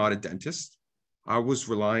 I am not a dentist. I was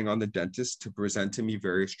relying on the dentist to present to me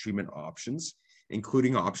various treatment options,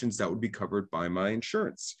 including options that would be covered by my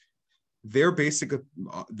insurance. Their basic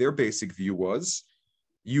view was,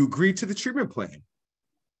 you agreed to the treatment plan.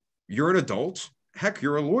 You're an adult. Heck,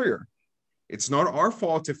 you're a lawyer. It's not our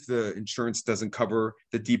fault if the insurance doesn't cover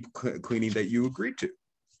the deep cleaning that you agreed to.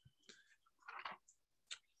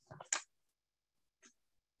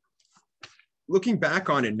 Looking back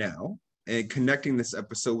on it now and connecting this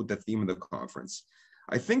episode with the theme of the conference,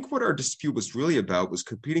 I think what our dispute was really about was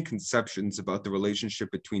competing conceptions about the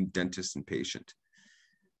relationship between dentist and patient.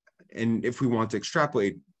 And if we want to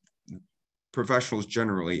extrapolate, professionals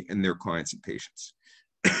generally and their clients and patients.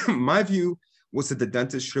 My view was that the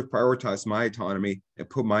dentist should have prioritized my autonomy and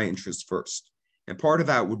put my interests first. And part of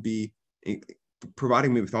that would be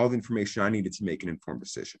providing me with all the information I needed to make an informed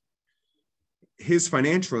decision. His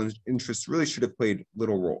financial interests really should have played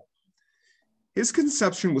little role. His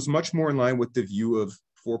conception was much more in line with the view of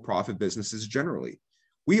for-profit businesses generally.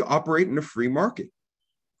 We operate in a free market.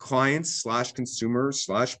 Clients / consumers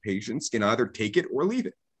 / patients can either take it or leave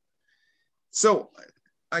it. So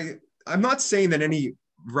I'm not saying that any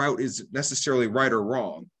route is necessarily right or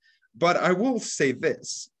wrong, but I will say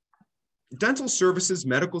this. Dental services,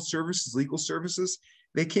 medical services, legal services,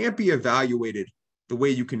 they can't be evaluated the way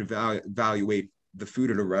you can evaluate the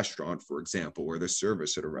food at a restaurant, for example, or the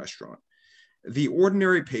service at a restaurant. The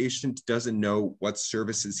ordinary patient doesn't know what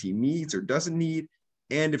services he needs or doesn't need,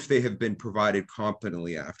 and if they have been provided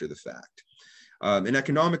competently after the fact. In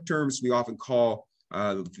economic terms, we often call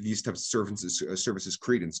these types of services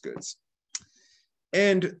credence goods.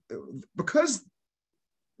 And because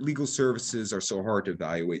legal services are so hard to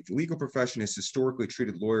evaluate, the legal profession has historically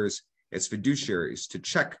treated lawyers as fiduciaries to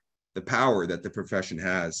check the power that the profession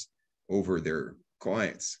has over their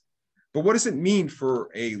clients. But what does it mean for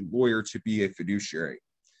a lawyer to be a fiduciary?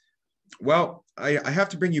 Well, I have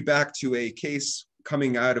to bring you back to a case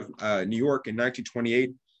coming out of New York in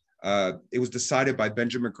 1928. It was decided by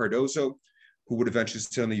Benjamin Cardozo, who would eventually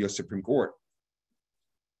sit on the US Supreme Court.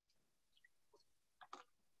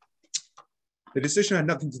 The decision had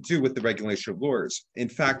nothing to do with the regulation of lawyers. In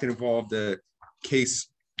fact, it involved a case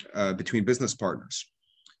between business partners.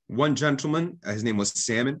 One gentleman, his name was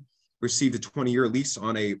Salmon, received a 20-year lease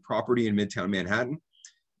on a property in Midtown Manhattan.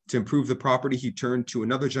 To improve the property, he turned to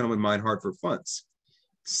another gentleman, Meinhard, for funds.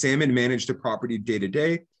 Salmon managed the property day to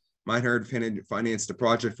day. Meinhard financed the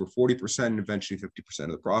project for 40% and eventually 50%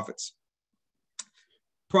 of the profits.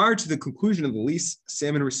 Prior to the conclusion of the lease,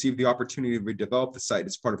 Salmon received the opportunity to redevelop the site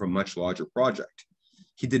as part of a much larger project.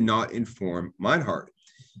 He did not inform Meinhard,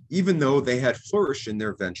 even though they had flourished in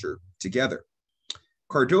their venture together.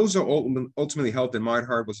 Cardozo ultimately held that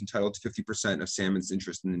Meinhard was entitled to 50% of Salmon's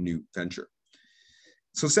interest in the new venture.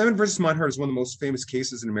 So Salmon versus Meinhard is one of the most famous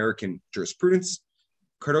cases in American jurisprudence.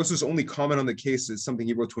 Cardozo's only comment on the case is something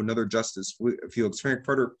he wrote to another justice, Felix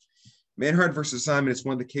Frankfurter. Meinhard versus Simon is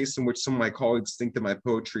one of the cases in which some of my colleagues think that my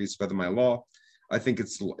poetry is better than my law. I think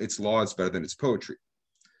its law is better than its poetry.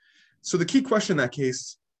 So the key question in that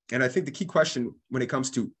case, and I think the key question when it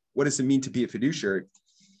comes to what does it mean to be a fiduciary,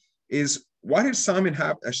 is why did Salmon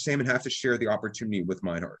have to share the opportunity with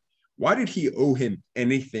Meinhard? Why did he owe him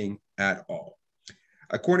anything at all?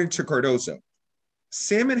 According to Cardozo,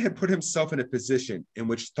 Salmon had put himself in a position in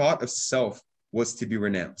which thought of self was to be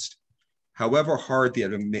renounced, however hard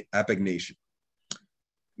the abnegation.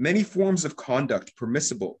 Many forms of conduct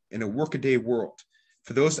permissible in a workaday world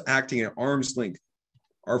for those acting at arm's length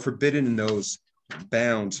are forbidden in those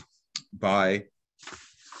bound by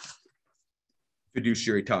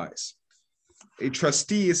fiduciary ties. A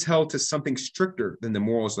trustee is held to something stricter than the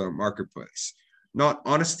morals of the marketplace. Not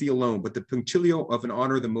honesty alone, but the punctilio of an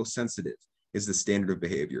honor the most sensitive is the standard of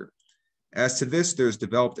behavior. As to this, there's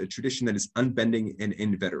developed a tradition that is unbending and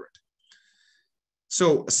inveterate.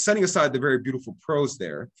 So setting aside the very beautiful prose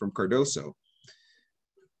there from Cardoso,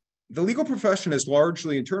 the legal profession has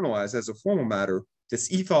largely internalized as a formal matter this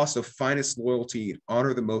ethos of finest loyalty and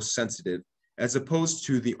honor the most sensitive, as opposed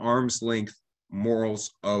to the arm's length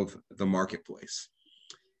morals of the marketplace.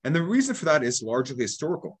 And the reason for that is largely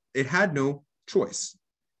historical. It had no choice.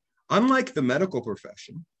 Unlike the medical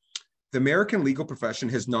profession, the American legal profession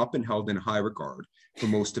has not been held in high regard for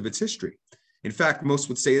most of its history. In fact, most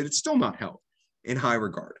would say that it's still not held in high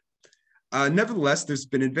regard. Nevertheless, there's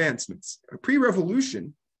been advancements.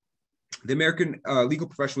 Pre-revolution, the American legal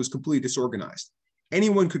profession was completely disorganized.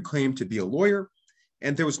 Anyone could claim to be a lawyer,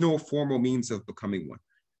 and there was no formal means of becoming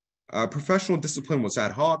one. Professional discipline was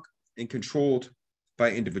ad hoc and controlled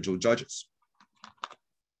by individual judges.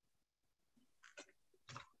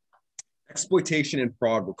 Exploitation and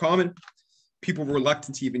fraud were common. People were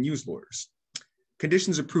reluctant to even use lawyers.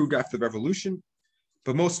 Conditions improved after the revolution,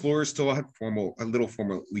 but most lawyers still had a little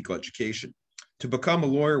formal legal education. To become a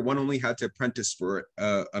lawyer, one only had to apprentice for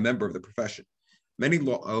a member of the profession. Many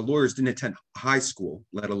lawyers didn't attend high school,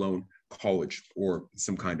 let alone college or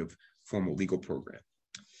some kind of formal legal program.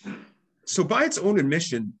 So by its own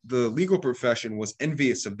admission, the legal profession was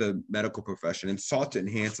envious of the medical profession and sought to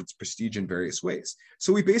enhance its prestige in various ways.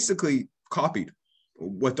 So we basically copied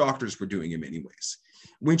what doctors were doing in many ways.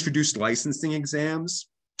 We introduced licensing exams.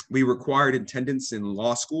 We required attendance in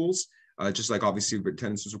law schools, just like obviously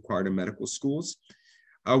attendance was required in medical schools.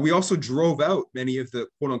 We also drove out many of the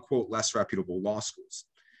quote unquote less reputable law schools.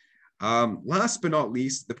 Last but not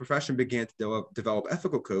least, the profession began to develop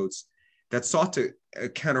ethical codes that sought to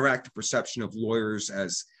counteract the perception of lawyers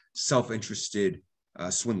as self-interested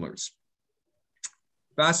swindlers.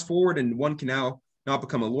 Fast forward, and one can now not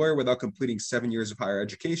become a lawyer without completing 7 years of higher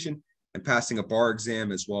education and passing a bar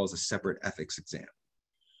exam as well as a separate ethics exam.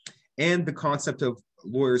 And the concept of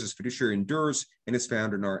lawyers as fiduciary endures and is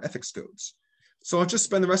found in our ethics codes. So I'll just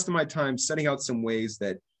spend the rest of my time setting out some ways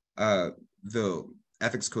that the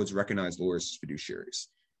ethics codes recognize lawyers as fiduciaries.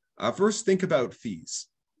 First, think about fees.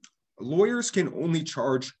 Lawyers can only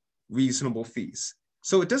charge reasonable fees.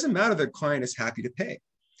 So it doesn't matter that a client is happy to pay.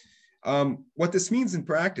 What this means in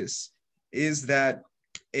practice is that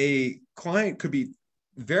a client could be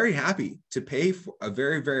very happy to pay for a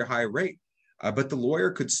very, very high rate, but the lawyer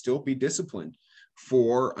could still be disciplined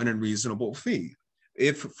for an unreasonable fee.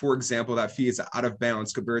 If, for example, that fee is out of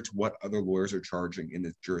bounds compared to what other lawyers are charging in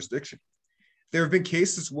the jurisdiction. There have been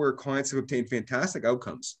cases where clients have obtained fantastic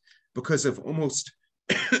outcomes because of almost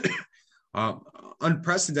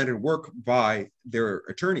unprecedented work by their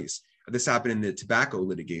attorneys. This happened in the tobacco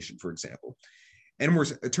litigation, for example, and where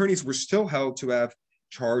attorneys were still held to have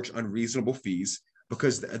charged unreasonable fees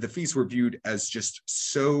because the fees were viewed as just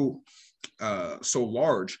so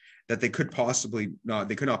large that they could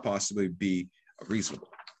not possibly be reasonable.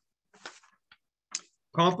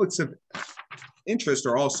 Conflicts of interest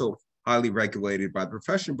are also highly regulated by the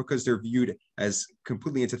profession because they're viewed as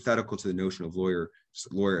completely antithetical to the notion of lawyer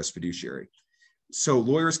as fiduciary. So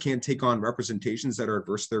lawyers can't take on representations that are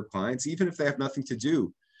adverse to their clients, even if they have nothing to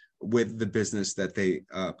do with the business that they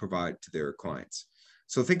provide to their clients.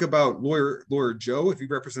 So think about lawyer Joe. If he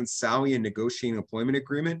represents Sally in negotiating an employment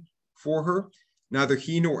agreement for her, neither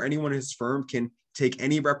he nor anyone in his firm can take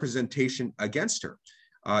any representation against her,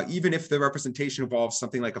 even if the representation involves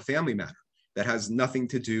something like a family matter that has nothing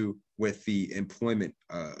to do with the employment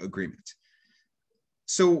agreement.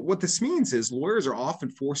 So what this means is lawyers are often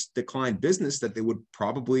forced to decline business that they would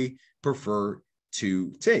probably prefer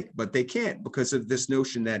to take, but they can't because of this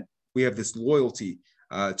notion that we have this loyalty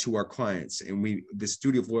to our clients, and this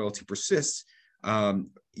duty of loyalty persists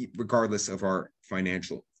regardless of our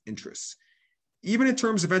financial interests. Even in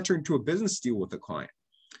terms of entering into a business deal with a client,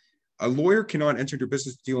 a lawyer cannot enter into a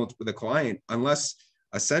business deal with a client unless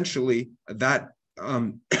essentially that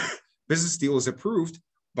business deal is approved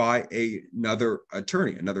by another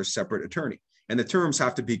separate attorney. And the terms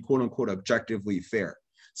have to be quote unquote objectively fair.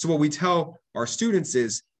 So what we tell our students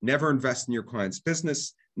is never invest in your client's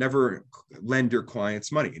business, never lend your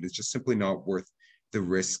clients money. It is just simply not worth the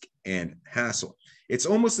risk and hassle. It's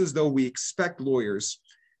almost as though we expect lawyers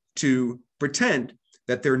to pretend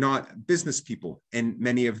that they're not business people in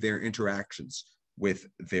many of their interactions with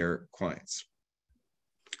their clients.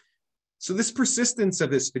 So this persistence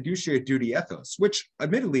of this fiduciary duty ethos, which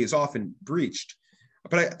admittedly is often breached,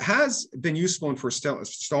 but it has been useful in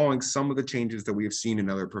forestalling some of the changes that we have seen in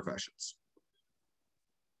other professions.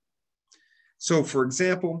 So for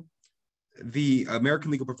example, the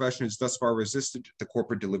American legal profession has thus far resisted the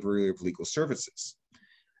corporate delivery of legal services.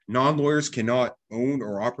 Non-lawyers cannot own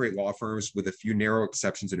or operate law firms with a few narrow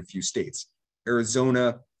exceptions in a few states.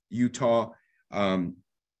 Arizona, Utah,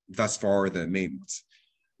 thus far the main ones.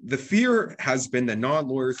 The fear has been that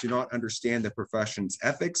non-lawyers do not understand the profession's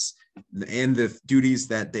ethics and the duties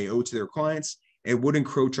that they owe to their clients, and would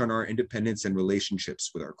encroach on our independence and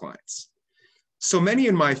relationships with our clients. So many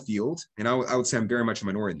in my field, and I would say I'm very much a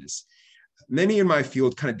minority in this, many in my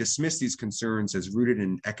field kind of dismiss these concerns as rooted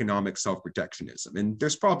in economic self-protectionism, and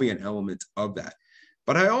there's probably an element of that.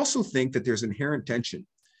 But I also think that there's inherent tension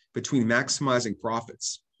between maximizing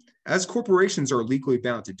profits, as corporations are legally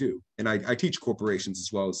bound to do, and I teach corporations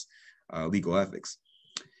as well as legal ethics.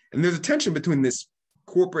 And there's a tension between this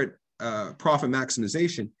corporate profit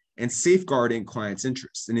maximization and safeguarding clients'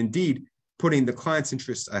 interests, and indeed putting the client's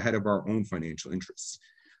interests ahead of our own financial interests.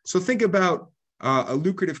 So think about a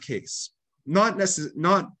lucrative case, not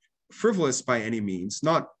frivolous by any means,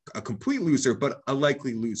 not a complete loser, but a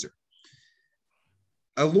likely loser.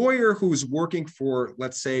 A lawyer who's working for,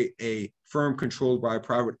 let's say, a firm controlled by a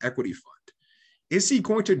private equity fund, is he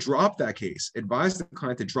going to drop that case, advise the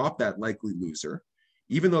client to drop that likely loser,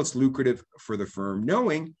 even though it's lucrative for the firm,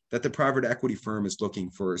 knowing that the private equity firm is looking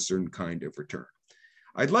for a certain kind of return?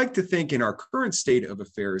 I'd like to think in our current state of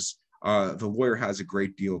affairs, the lawyer has a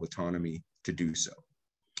great deal of autonomy to do so.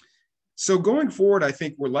 So going forward, I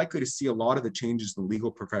think we're likely to see a lot of the changes in the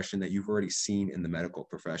legal profession that you've already seen in the medical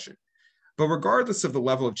profession. But regardless of the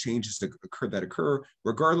level of changes that occur,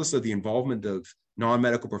 regardless of the involvement of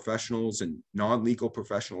non-medical professionals and non-legal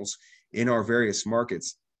professionals in our various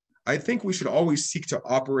markets, I think we should always seek to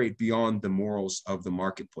operate beyond the morals of the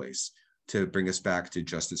marketplace, to bring us back to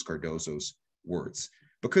Justice Cardozo's words.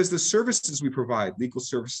 Because the services we provide, legal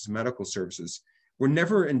services, medical services, were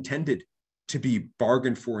never intended to be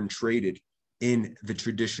bargained for and traded in the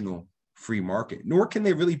traditional free market, nor can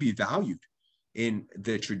they really be valued in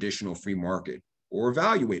the traditional free market or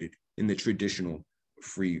evaluated in the traditional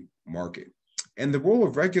free market. And the role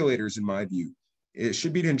of regulators, in my view, it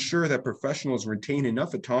should be to ensure that professionals retain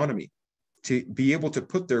enough autonomy to be able to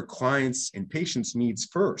put their clients' and patients' needs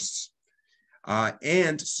first.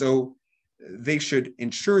 And so they should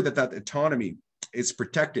ensure that that autonomy is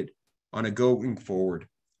protected on a going forward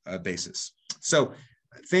basis. So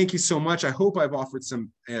thank you so much. I hope I've offered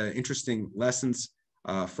some interesting lessons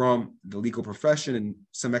from the legal profession and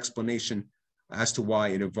some explanation as to why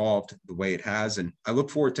it evolved the way it has. And I look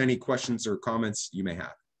forward to any questions or comments you may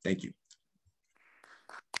have. Thank you.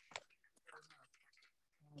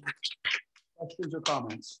 Questions or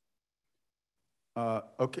comments?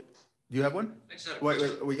 Okay, do you have one?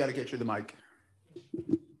 Wait, we got to get you the mic.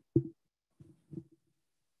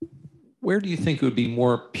 Where do you think it would be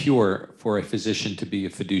more pure for a physician to be a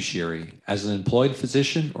fiduciary, as an employed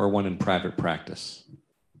physician or one in private practice?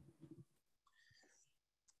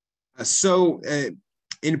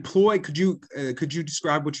 Employed, could you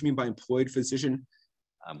describe what you mean by employed physician?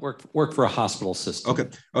 Work for a hospital system. Okay.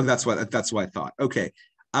 Oh, that's what I thought. Okay.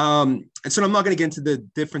 And so I'm not going to get into the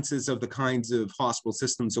differences of the kinds of hospital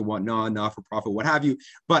systems or whatnot, not for profit, what have you.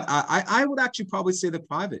 But I would actually probably say the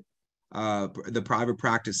private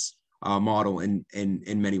practice model in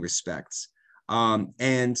many respects.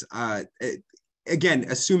 Again,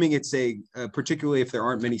 assuming it's particularly if there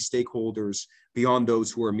aren't many stakeholders beyond those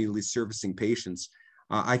who are immediately servicing patients,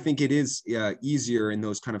 I think it is easier in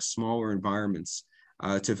those kind of smaller environments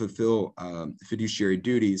to fulfill fiduciary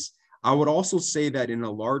duties. I would also say that in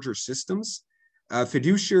the larger systems,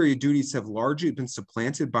 fiduciary duties have largely been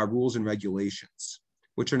supplanted by rules and regulations,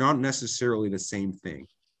 which are not necessarily the same thing,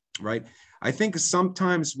 right? I think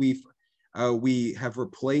sometimes we have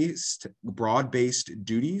replaced broad-based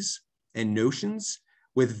duties and notions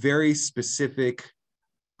with very specific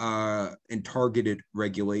and targeted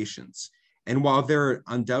regulations. And while they're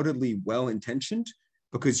undoubtedly well-intentioned,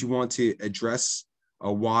 because you want to address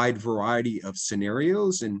a wide variety of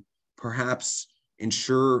scenarios and perhaps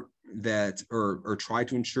ensure that, or try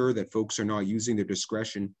to ensure that folks are not using their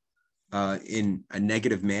discretion in a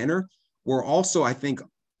negative manner, we're also, I think,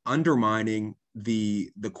 undermining the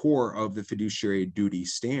core of the fiduciary duty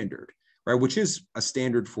standard, right? Which is a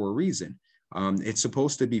standard for a reason. It's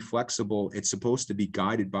supposed to be flexible. It's supposed to be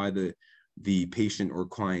guided by the patient or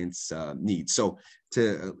client's needs. So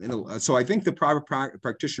I think the private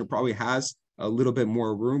practitioner probably has a little bit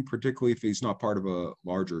more room, particularly if he's not part of a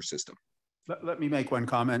larger system. Let me make one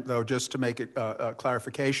comment, though, just to make it a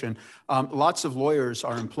clarification. Lots of lawyers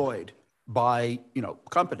are employed by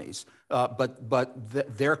companies, but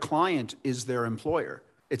their client is their employer.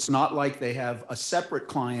 It's not like they have a separate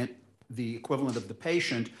client the equivalent of the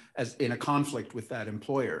patient as in a conflict with that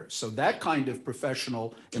employer. So that kind of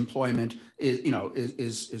professional employment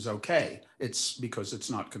is okay. It's because it's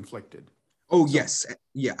not conflicted. Oh, yes.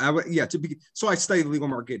 Yeah. So I study the legal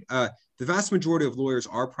market. The vast majority of lawyers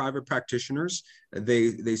are private practitioners.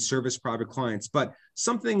 They service private clients, but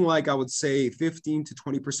something like, I would say 15 to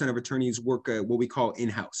 20% of attorneys work what we call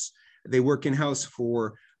in-house. They work in-house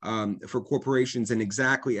for corporations, and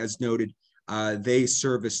exactly as noted, they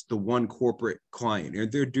service the one corporate client,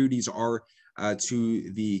 and their duties are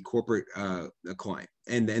to the corporate client,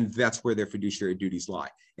 and that's where their fiduciary duties lie.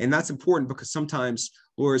 And that's important because sometimes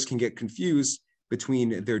lawyers can get confused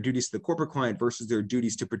between their duties to the corporate client versus their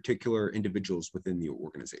duties to particular individuals within the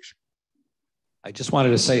organization. I just wanted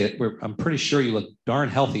to say it. I'm pretty sure you look darn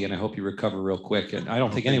healthy, and I hope you recover real quick. And I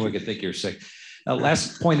don't think anyone could think you're sick.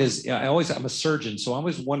 Last point is, I'm a surgeon, so I'm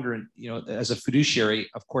always wondering, as a fiduciary,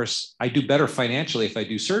 of course, I do better financially if I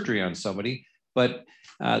do surgery on somebody, but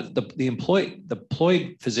the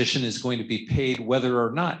employed physician is going to be paid whether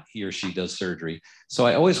or not he or she does surgery. So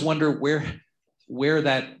I always wonder where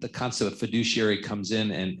the concept of fiduciary comes in,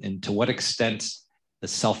 and to what extent the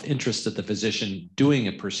self-interest of the physician doing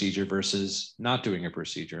a procedure versus not doing a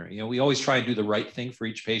procedure. We always try and do the right thing for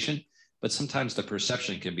each patient, but sometimes the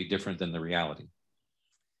perception can be different than the reality.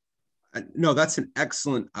 No, that's an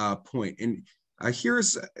excellent point. And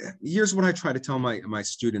here's what I try to tell my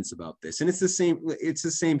students about this. And it's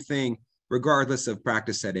the same thing regardless of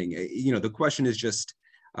practice setting. The question is just,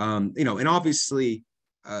 and obviously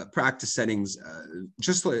practice settings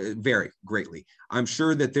just vary greatly. I'm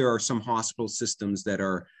sure that there are some hospital systems that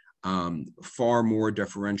are far more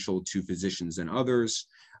deferential to physicians than others.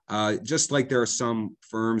 Just like there are some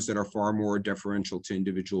firms that are far more deferential to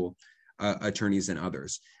individual attorneys than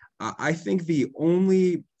others. I think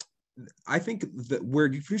where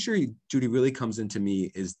fiduciary duty really comes into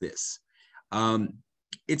me is this.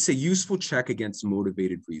 It's a useful check against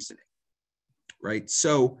motivated reasoning, right?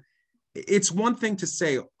 So it's one thing to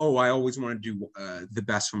say, oh, I always want to do the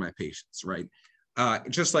best for my patients, right?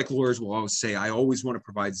 Just like lawyers will always say, I always want to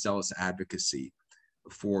provide zealous advocacy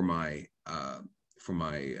for my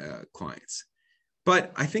clients.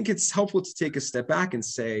 But I think it's helpful to take a step back and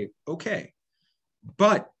say, okay,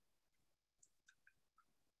 but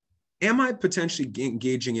am I potentially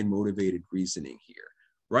engaging in motivated reasoning here,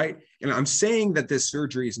 right? And I'm saying that this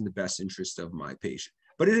surgery is in the best interest of my patient,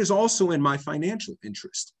 but it is also in my financial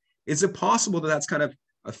interest. Is it possible that that's kind of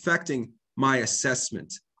affecting my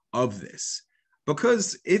assessment of this?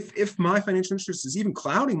 Because if my financial interest is even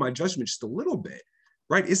clouding my judgment just a little bit,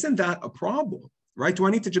 right, isn't that a problem, right? Do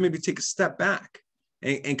I need to maybe take a step back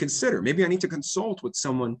and consider, maybe I need to consult with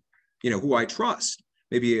someone, who I trust,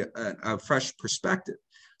 maybe a fresh perspective.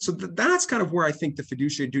 So that's kind of where I think the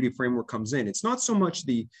fiduciary duty framework comes in. It's not so much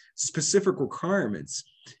the specific requirements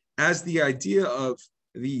as the idea of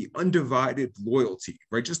the undivided loyalty,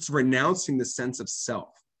 right? Just renouncing the sense of self,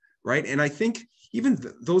 right? And I think even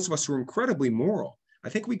those of us who are incredibly moral, I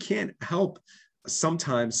think we can't help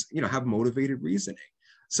sometimes, have motivated reasoning.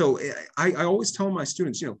 So I always tell my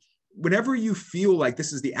students, whenever you feel like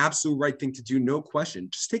this is the absolute right thing to do, no question,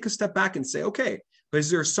 just take a step back and say, okay, but is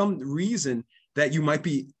there some reason that you might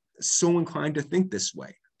be so inclined to think this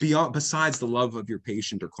way besides the love of your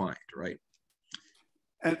patient or client, right?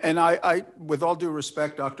 And I, with all due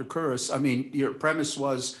respect, Dr. Kouros, I mean, your premise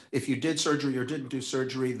was if you did surgery or didn't do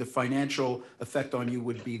surgery, the financial effect on you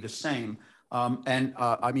would be the same.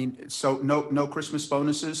 I mean, so no Christmas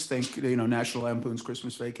bonuses. Think, National Lampoon's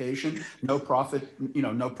Christmas Vacation. No profit,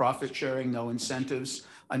 no profit sharing, no incentives.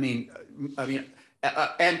 I mean,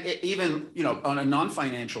 and even, on a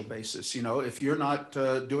non-financial basis, if you're not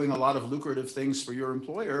doing a lot of lucrative things for your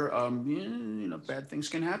employer, bad things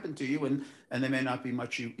can happen to you, and they may not be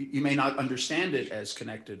much, you may not understand it as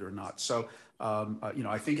connected or not. So,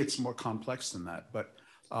 I think it's more complex than that. But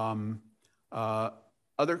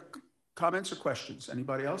other comments or questions?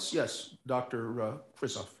 Anybody else? Yes, Dr.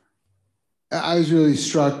 Krizoff. I was really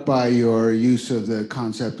struck by your use of the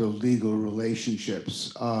concept of legal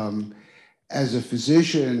relationships. As a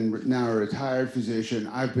physician, now a retired physician,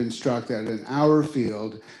 I've been struck that in our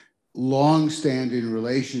field, long-standing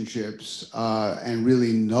relationships and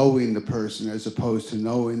really knowing the person as opposed to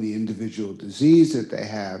knowing the individual disease that they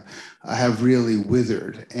have really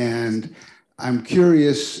withered. And I'm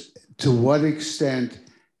curious to what extent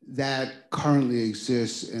that currently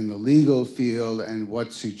exists in the legal field and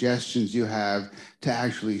what suggestions you have to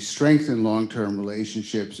actually strengthen long-term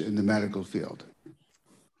relationships in the medical field.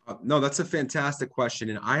 No, that's a fantastic question.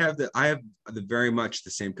 And I have the very much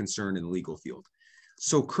the same concern in the legal field.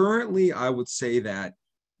 So currently, I would say that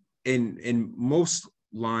in most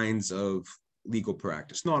lines of legal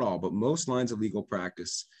practice, not all, but most lines of legal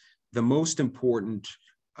practice, the most important,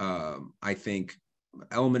 I think,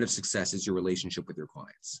 element of success is your relationship with your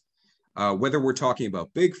clients. Whether we're talking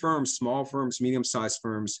about big firms, small firms, medium-sized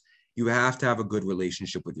firms, you have to have a good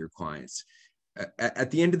relationship with your clients.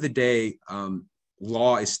 At the end of the day,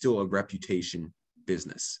 law is still a reputation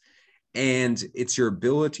business. And it's your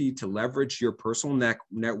ability to leverage your personal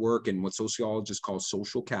network and what sociologists call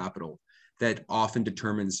social capital that often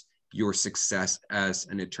determines your success as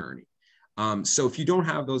an attorney. So if you don't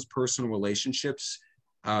have those personal relationships,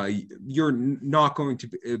 you're not going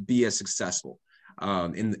to be as successful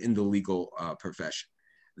in the legal profession.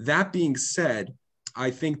 That being said,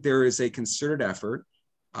 I think there is a concerted effort,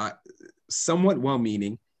 somewhat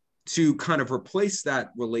well-meaning, to kind of replace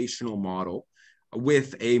that relational model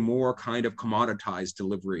with a more kind of commoditized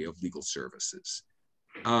delivery of legal services.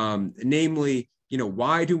 Namely,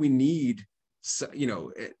 why do we need,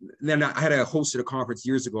 then I had hosted a conference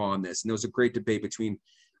years ago on this, and there was a great debate between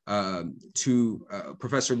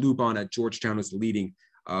Professor Lubon at Georgetown, who's the leading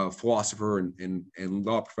philosopher and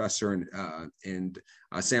law professor, and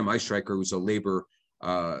Sam Eistreicher, who's a labor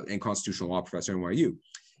and constitutional law professor at NYU.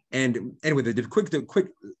 And anyway, the quick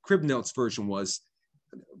crib notes version was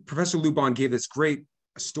Professor Lubon gave this great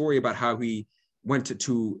story about how he went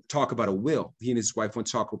to talk about a will. He and his wife went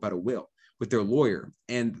to talk about a will with their lawyer.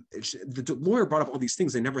 And the lawyer brought up all these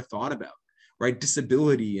things they never thought about, right?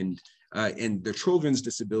 Disability and their children's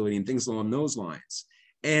disability and things along those lines.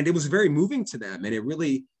 And it was very moving to them. And it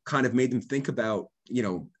really kind of made them think about,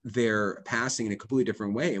 their passing in a completely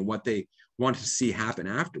different way and what they wanted to see happen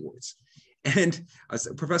afterwards. And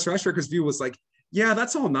Professor Eschrecher's view was like, yeah,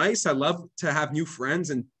 that's all nice. I love to have new friends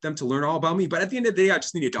and them to learn all about me. But at the end of the day, I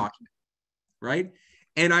just need a document, right?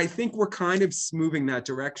 And I think we're kind of moving that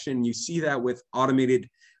direction. You see that with automated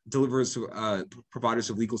providers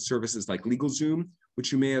of legal services like LegalZoom,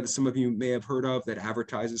 which some of you may have heard of, that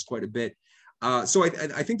advertises quite a bit. So I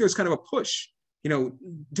think there's kind of a push.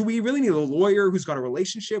 Do we really need a lawyer who's got a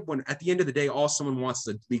relationship when at the end of the day, all someone wants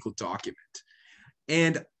is a legal document?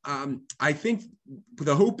 And I think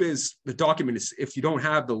the hope is the document is, if you don't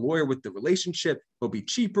have the lawyer with the relationship, it'll be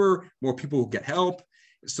cheaper, more people will get help.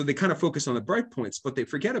 So they kind of focus on the bright points, but they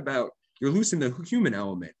forget about you're losing the human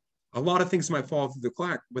element. A lot of things might fall through the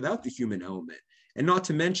crack without the human element. And not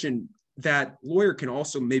to mention that lawyer can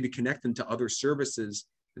also maybe connect them to other services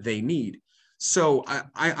they need. So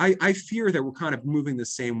I fear that we're kind of moving the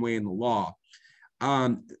same way in the law.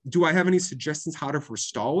 Do I have any suggestions how to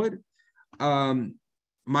forestall it?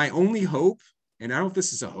 My only hope, and I don't know if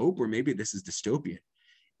this is a hope or maybe this is dystopian,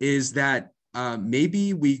 is that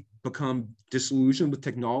maybe we become disillusioned with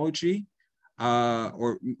technology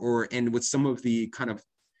and with some of the kind of,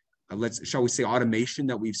 shall we say, automation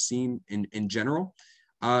that we've seen in general,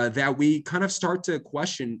 that we kind of start to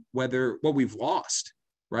question whether what we've lost,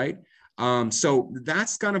 right? So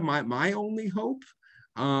that's kind of my only hope,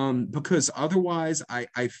 because otherwise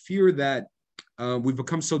I fear that we've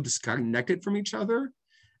become so disconnected from each other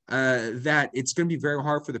that it's going to be very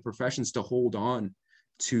hard for the professions to hold on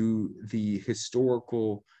to the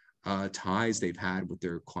historical ties they've had with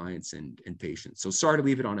their clients and patients. So sorry to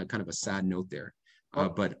leave it on a kind of a sad note there,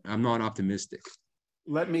 but I'm not optimistic.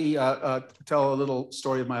 Let me tell a little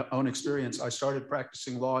story of my own experience. I started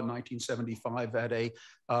practicing law in 1975 at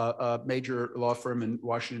a major law firm in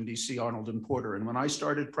Washington, D.C., Arnold and Porter. And when I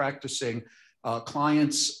started practicing,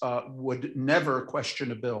 clients would never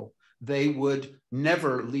question a bill. They would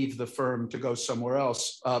never leave the firm to go somewhere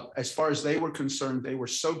else. As far as they were concerned, they were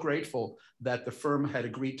so grateful that the firm had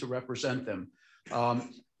agreed to represent them.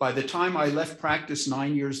 By the time I left practice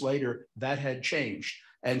 9 years later, that had changed.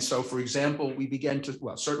 And so, for example, we began to,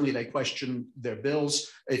 well, certainly they questioned their bills.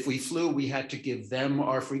 If we flew, we had to give them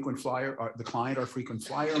our frequent flyer, the client our frequent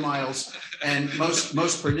flyer miles. And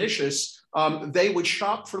most pernicious, they would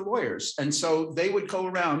shop for lawyers. And so they would go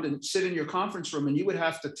around and sit in your conference room and you would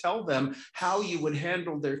have to tell them how you would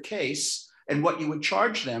handle their case and what you would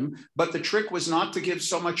charge them. But the trick was not to give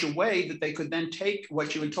so much away that they could then take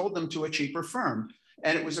what you had told them to a cheaper firm.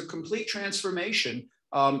 And it was a complete transformation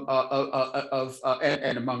and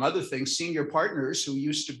among other things, senior partners who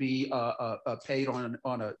used to be paid on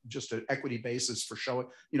a just an equity basis for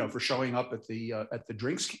showing up at the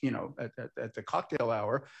drinks, at the cocktail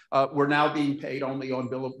hour, were now being paid only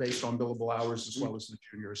based on billable hours as well as the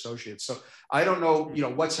junior associates. So I don't know,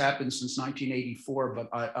 what's happened since 1984,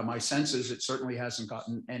 but my sense is it certainly hasn't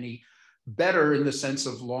gotten any better in the sense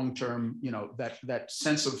of long-term, that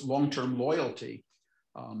sense of long-term loyalty.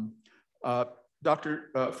 Dr.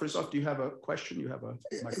 Frizoff, do you have a question? You have a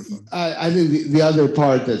microphone. I think the other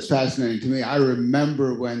part that's fascinating to me, I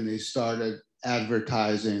remember when they started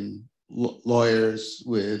advertising lawyers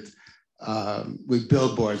with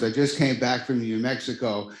billboards. I just came back from New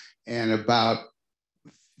Mexico, and about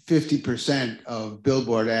 50% of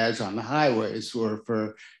billboard ads on the highways were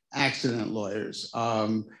for accident lawyers.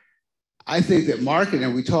 I think that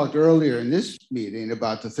marketing, we talked earlier in this meeting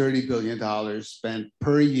about the $30 billion spent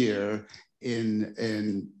per year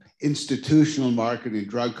in institutional marketing,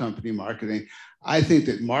 drug company marketing. I think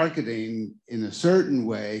that marketing in a certain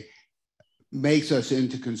way makes us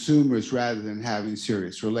into consumers rather than having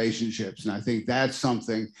serious relationships. And I think that's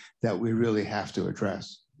something that we really have to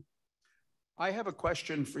address. I have a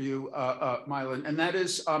question for you, Mylan, and that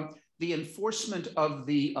is the enforcement of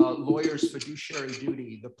the lawyer's fiduciary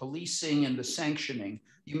duty, the policing and the sanctioning.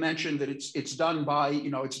 You mentioned that it's done by,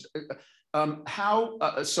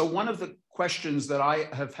 so one of the questions that I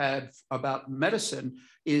have had about medicine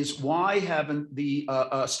is why haven't the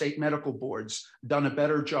state medical boards done a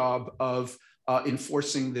better job of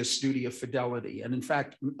enforcing this duty of fidelity? And in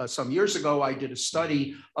fact, some years ago, I did a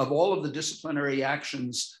study of all of the disciplinary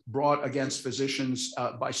actions brought against physicians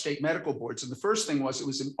by state medical boards. And the first thing was it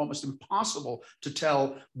was almost impossible to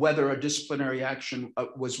tell whether a disciplinary action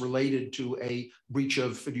was related to a breach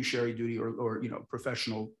of fiduciary duty or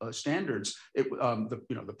professional standards.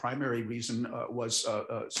 The primary reason was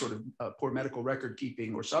sort of poor medical record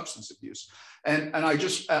keeping or substance abuse. And I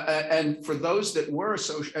just, and for those that were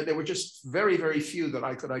associated, there were just very, very few that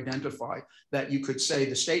I could identify that you could say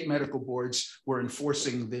the state medical boards were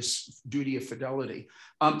enforcing this duty of fidelity.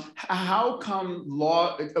 How come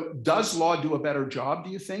does law do a better job,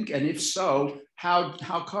 do you think? And if so,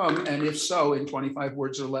 how come? And if so, in 25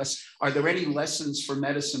 words or less, are there any lessons for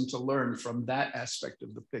medicine to learn from that aspect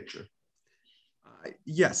of the picture?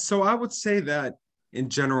 Yes, so I would say that in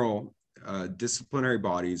general, disciplinary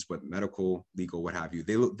bodies, what medical, legal, what have you,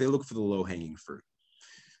 they look for the low-hanging fruit.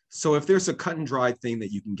 So if there's a cut and dry thing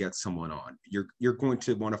that you can get someone on, you're going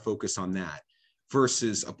to want to focus on that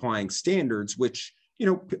versus applying standards, which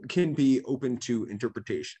can be open to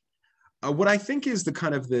interpretation. What I think is the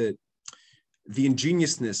kind of the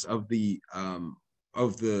ingeniousness of the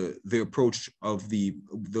approach of the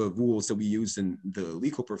rules that we use in the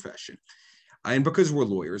legal profession, and because we're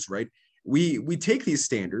lawyers, right? We take these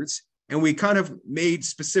standards and we kind of made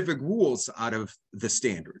specific rules out of the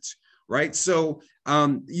standards, right? So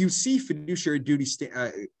you see fiduciary duty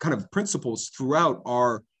kind of principles throughout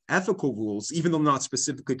our ethical rules, even though not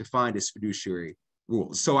specifically defined as fiduciary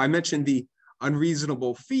rules. So I mentioned the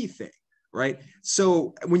unreasonable fee thing, right?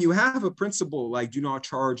 So when you have a principle like do not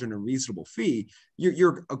charge an unreasonable fee,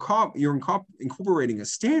 you're incorporating a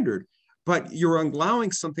standard, but you're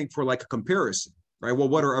allowing something for like a comparison, right? Well,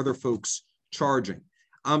 what are other folks charging?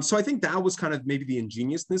 So I think that was kind of maybe the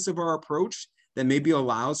ingeniousness of our approach that maybe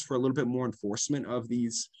allows for a little bit more enforcement of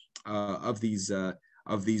these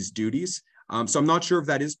duties. So I'm not sure if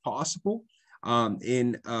that is possible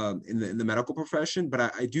in the medical profession, but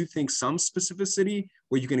I do think some specificity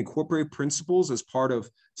where you can incorporate principles as part of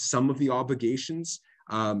some of the obligations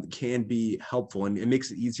can be helpful, and it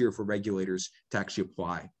makes it easier for regulators to actually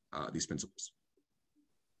apply these principles.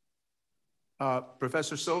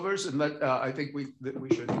 Professor Silvers, and I think we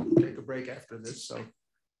should take a break after this. So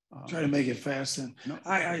try to make it fast. Then no.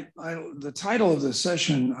 The title of the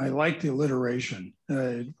session, I like the alliteration.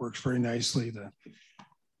 It works very nicely. The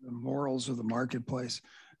morals of the marketplace,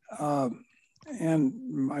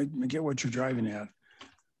 and I get what you're driving at.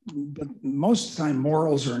 But most of the time,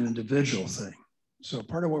 morals are an individual thing. So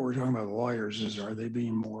part of what we're talking about with lawyers is, are they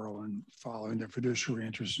being moral and following their fiduciary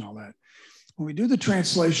interests and all that? When we do the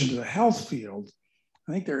translation to the health field,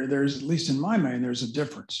 I think there's, at least in my mind, there's a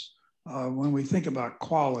difference. When we think about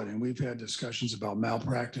quality, and we've had discussions about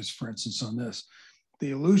malpractice, for instance, on this,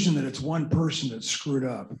 the illusion that it's one person that's screwed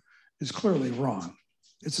up is clearly wrong.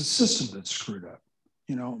 It's a system that's screwed up.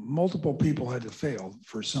 Multiple people had to fail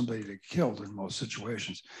for somebody to get killed in most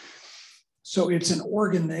situations. So it's an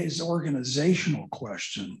organizational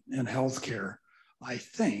question in healthcare, I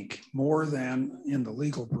think, more than in the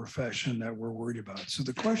legal profession that we're worried about. So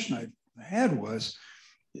the question I had was,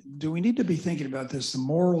 do we need to be thinking about this, the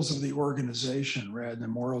morals of the organization rather than the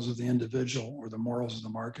morals of the individual or the morals of the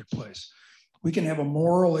marketplace? We can have a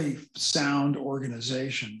morally sound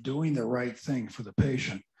organization doing the right thing for the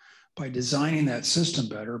patient by designing that system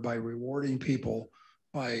better, by rewarding people,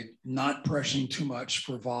 by not pressing too much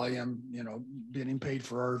for volume, getting paid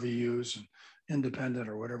for RVUs and independent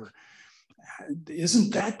or whatever.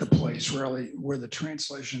 Isn't that the place really where the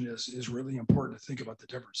translation is really important to think about the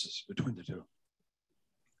differences between the two?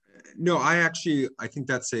 No, I think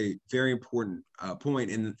that's a very important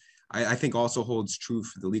point, and I think also holds true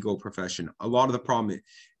for the legal profession. A lot of the problem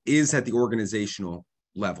is at the organizational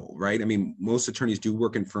level, right? I mean, most attorneys do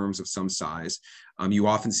work in firms of some size. You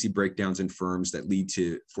often see breakdowns in firms that lead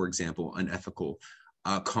to, for example, unethical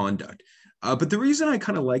conduct. But the reason I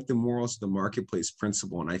kind of like the morals of the marketplace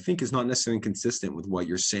principle, and I think is not necessarily inconsistent with what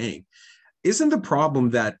you're saying, isn't the problem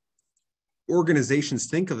that organizations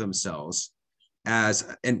think of themselves as,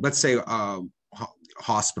 and let's say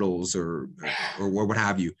hospitals or what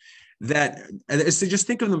have you, that is to just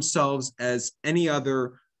think of themselves as any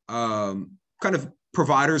other kind of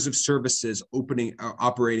providers of services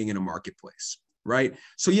operating in a marketplace, right?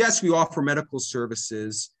 So yes, we offer medical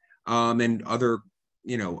services, and other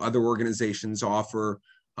organizations offer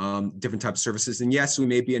different types of services. And yes, we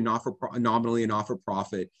may be nominally a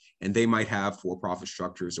not-for-profit, and they might have for-profit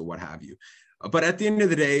structures or what have you. But at the end of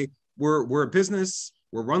the day, we're a business,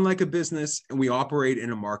 we're run like a business, and we operate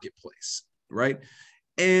in a marketplace, right?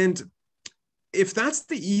 And if that's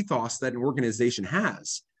the ethos that an organization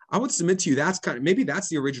has, I would submit to you maybe that's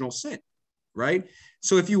the original sin, right?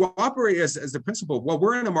 So if you operate as the principle, well,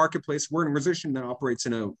 we're in a marketplace, we're in a position that operates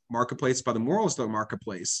in a marketplace by the morals of the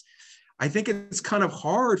marketplace, I think it's kind of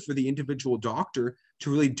hard for the individual doctor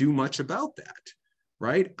to really do much about that,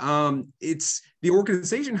 right? It's the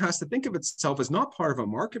organization has to think of itself as not part of a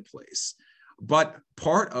marketplace, but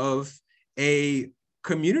part of a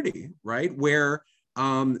community, right? Where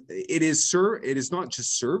it is not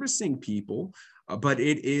just servicing people, but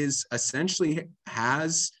it is essentially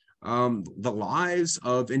has the lives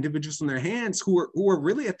of individuals in their hands who are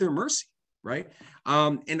really at their mercy, right?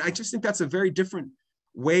 And I just think that's a very different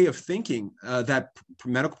way of thinking that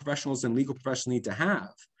medical professionals and legal professionals need to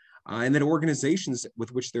have, and that organizations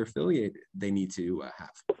with which they're affiliated, they need to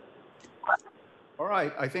have. All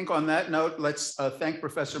right, I think on that note, let's thank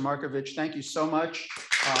Professor Markovich. Thank you so much.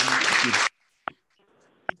 On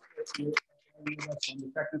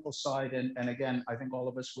the technical side, and again, I think all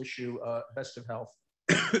of us wish you best of health.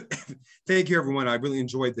 Thank you, everyone. I really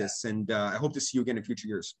enjoyed this, and I hope to see you again in future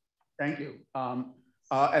years. Thank you.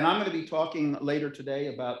 And I'm going to be talking later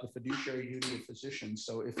today about the fiduciary duty of physicians.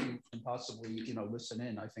 So if you can possibly, listen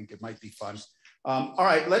in, I think it might be fun. All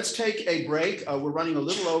right, let's take a break. We're running a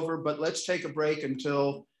little over, but let's take a break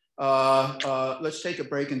until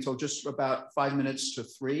just about 5 minutes to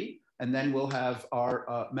 3, and then we'll have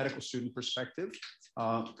our medical student perspective,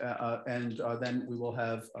 and then we will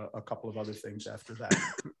have a couple of other things after that.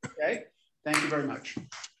 Okay, thank you very much.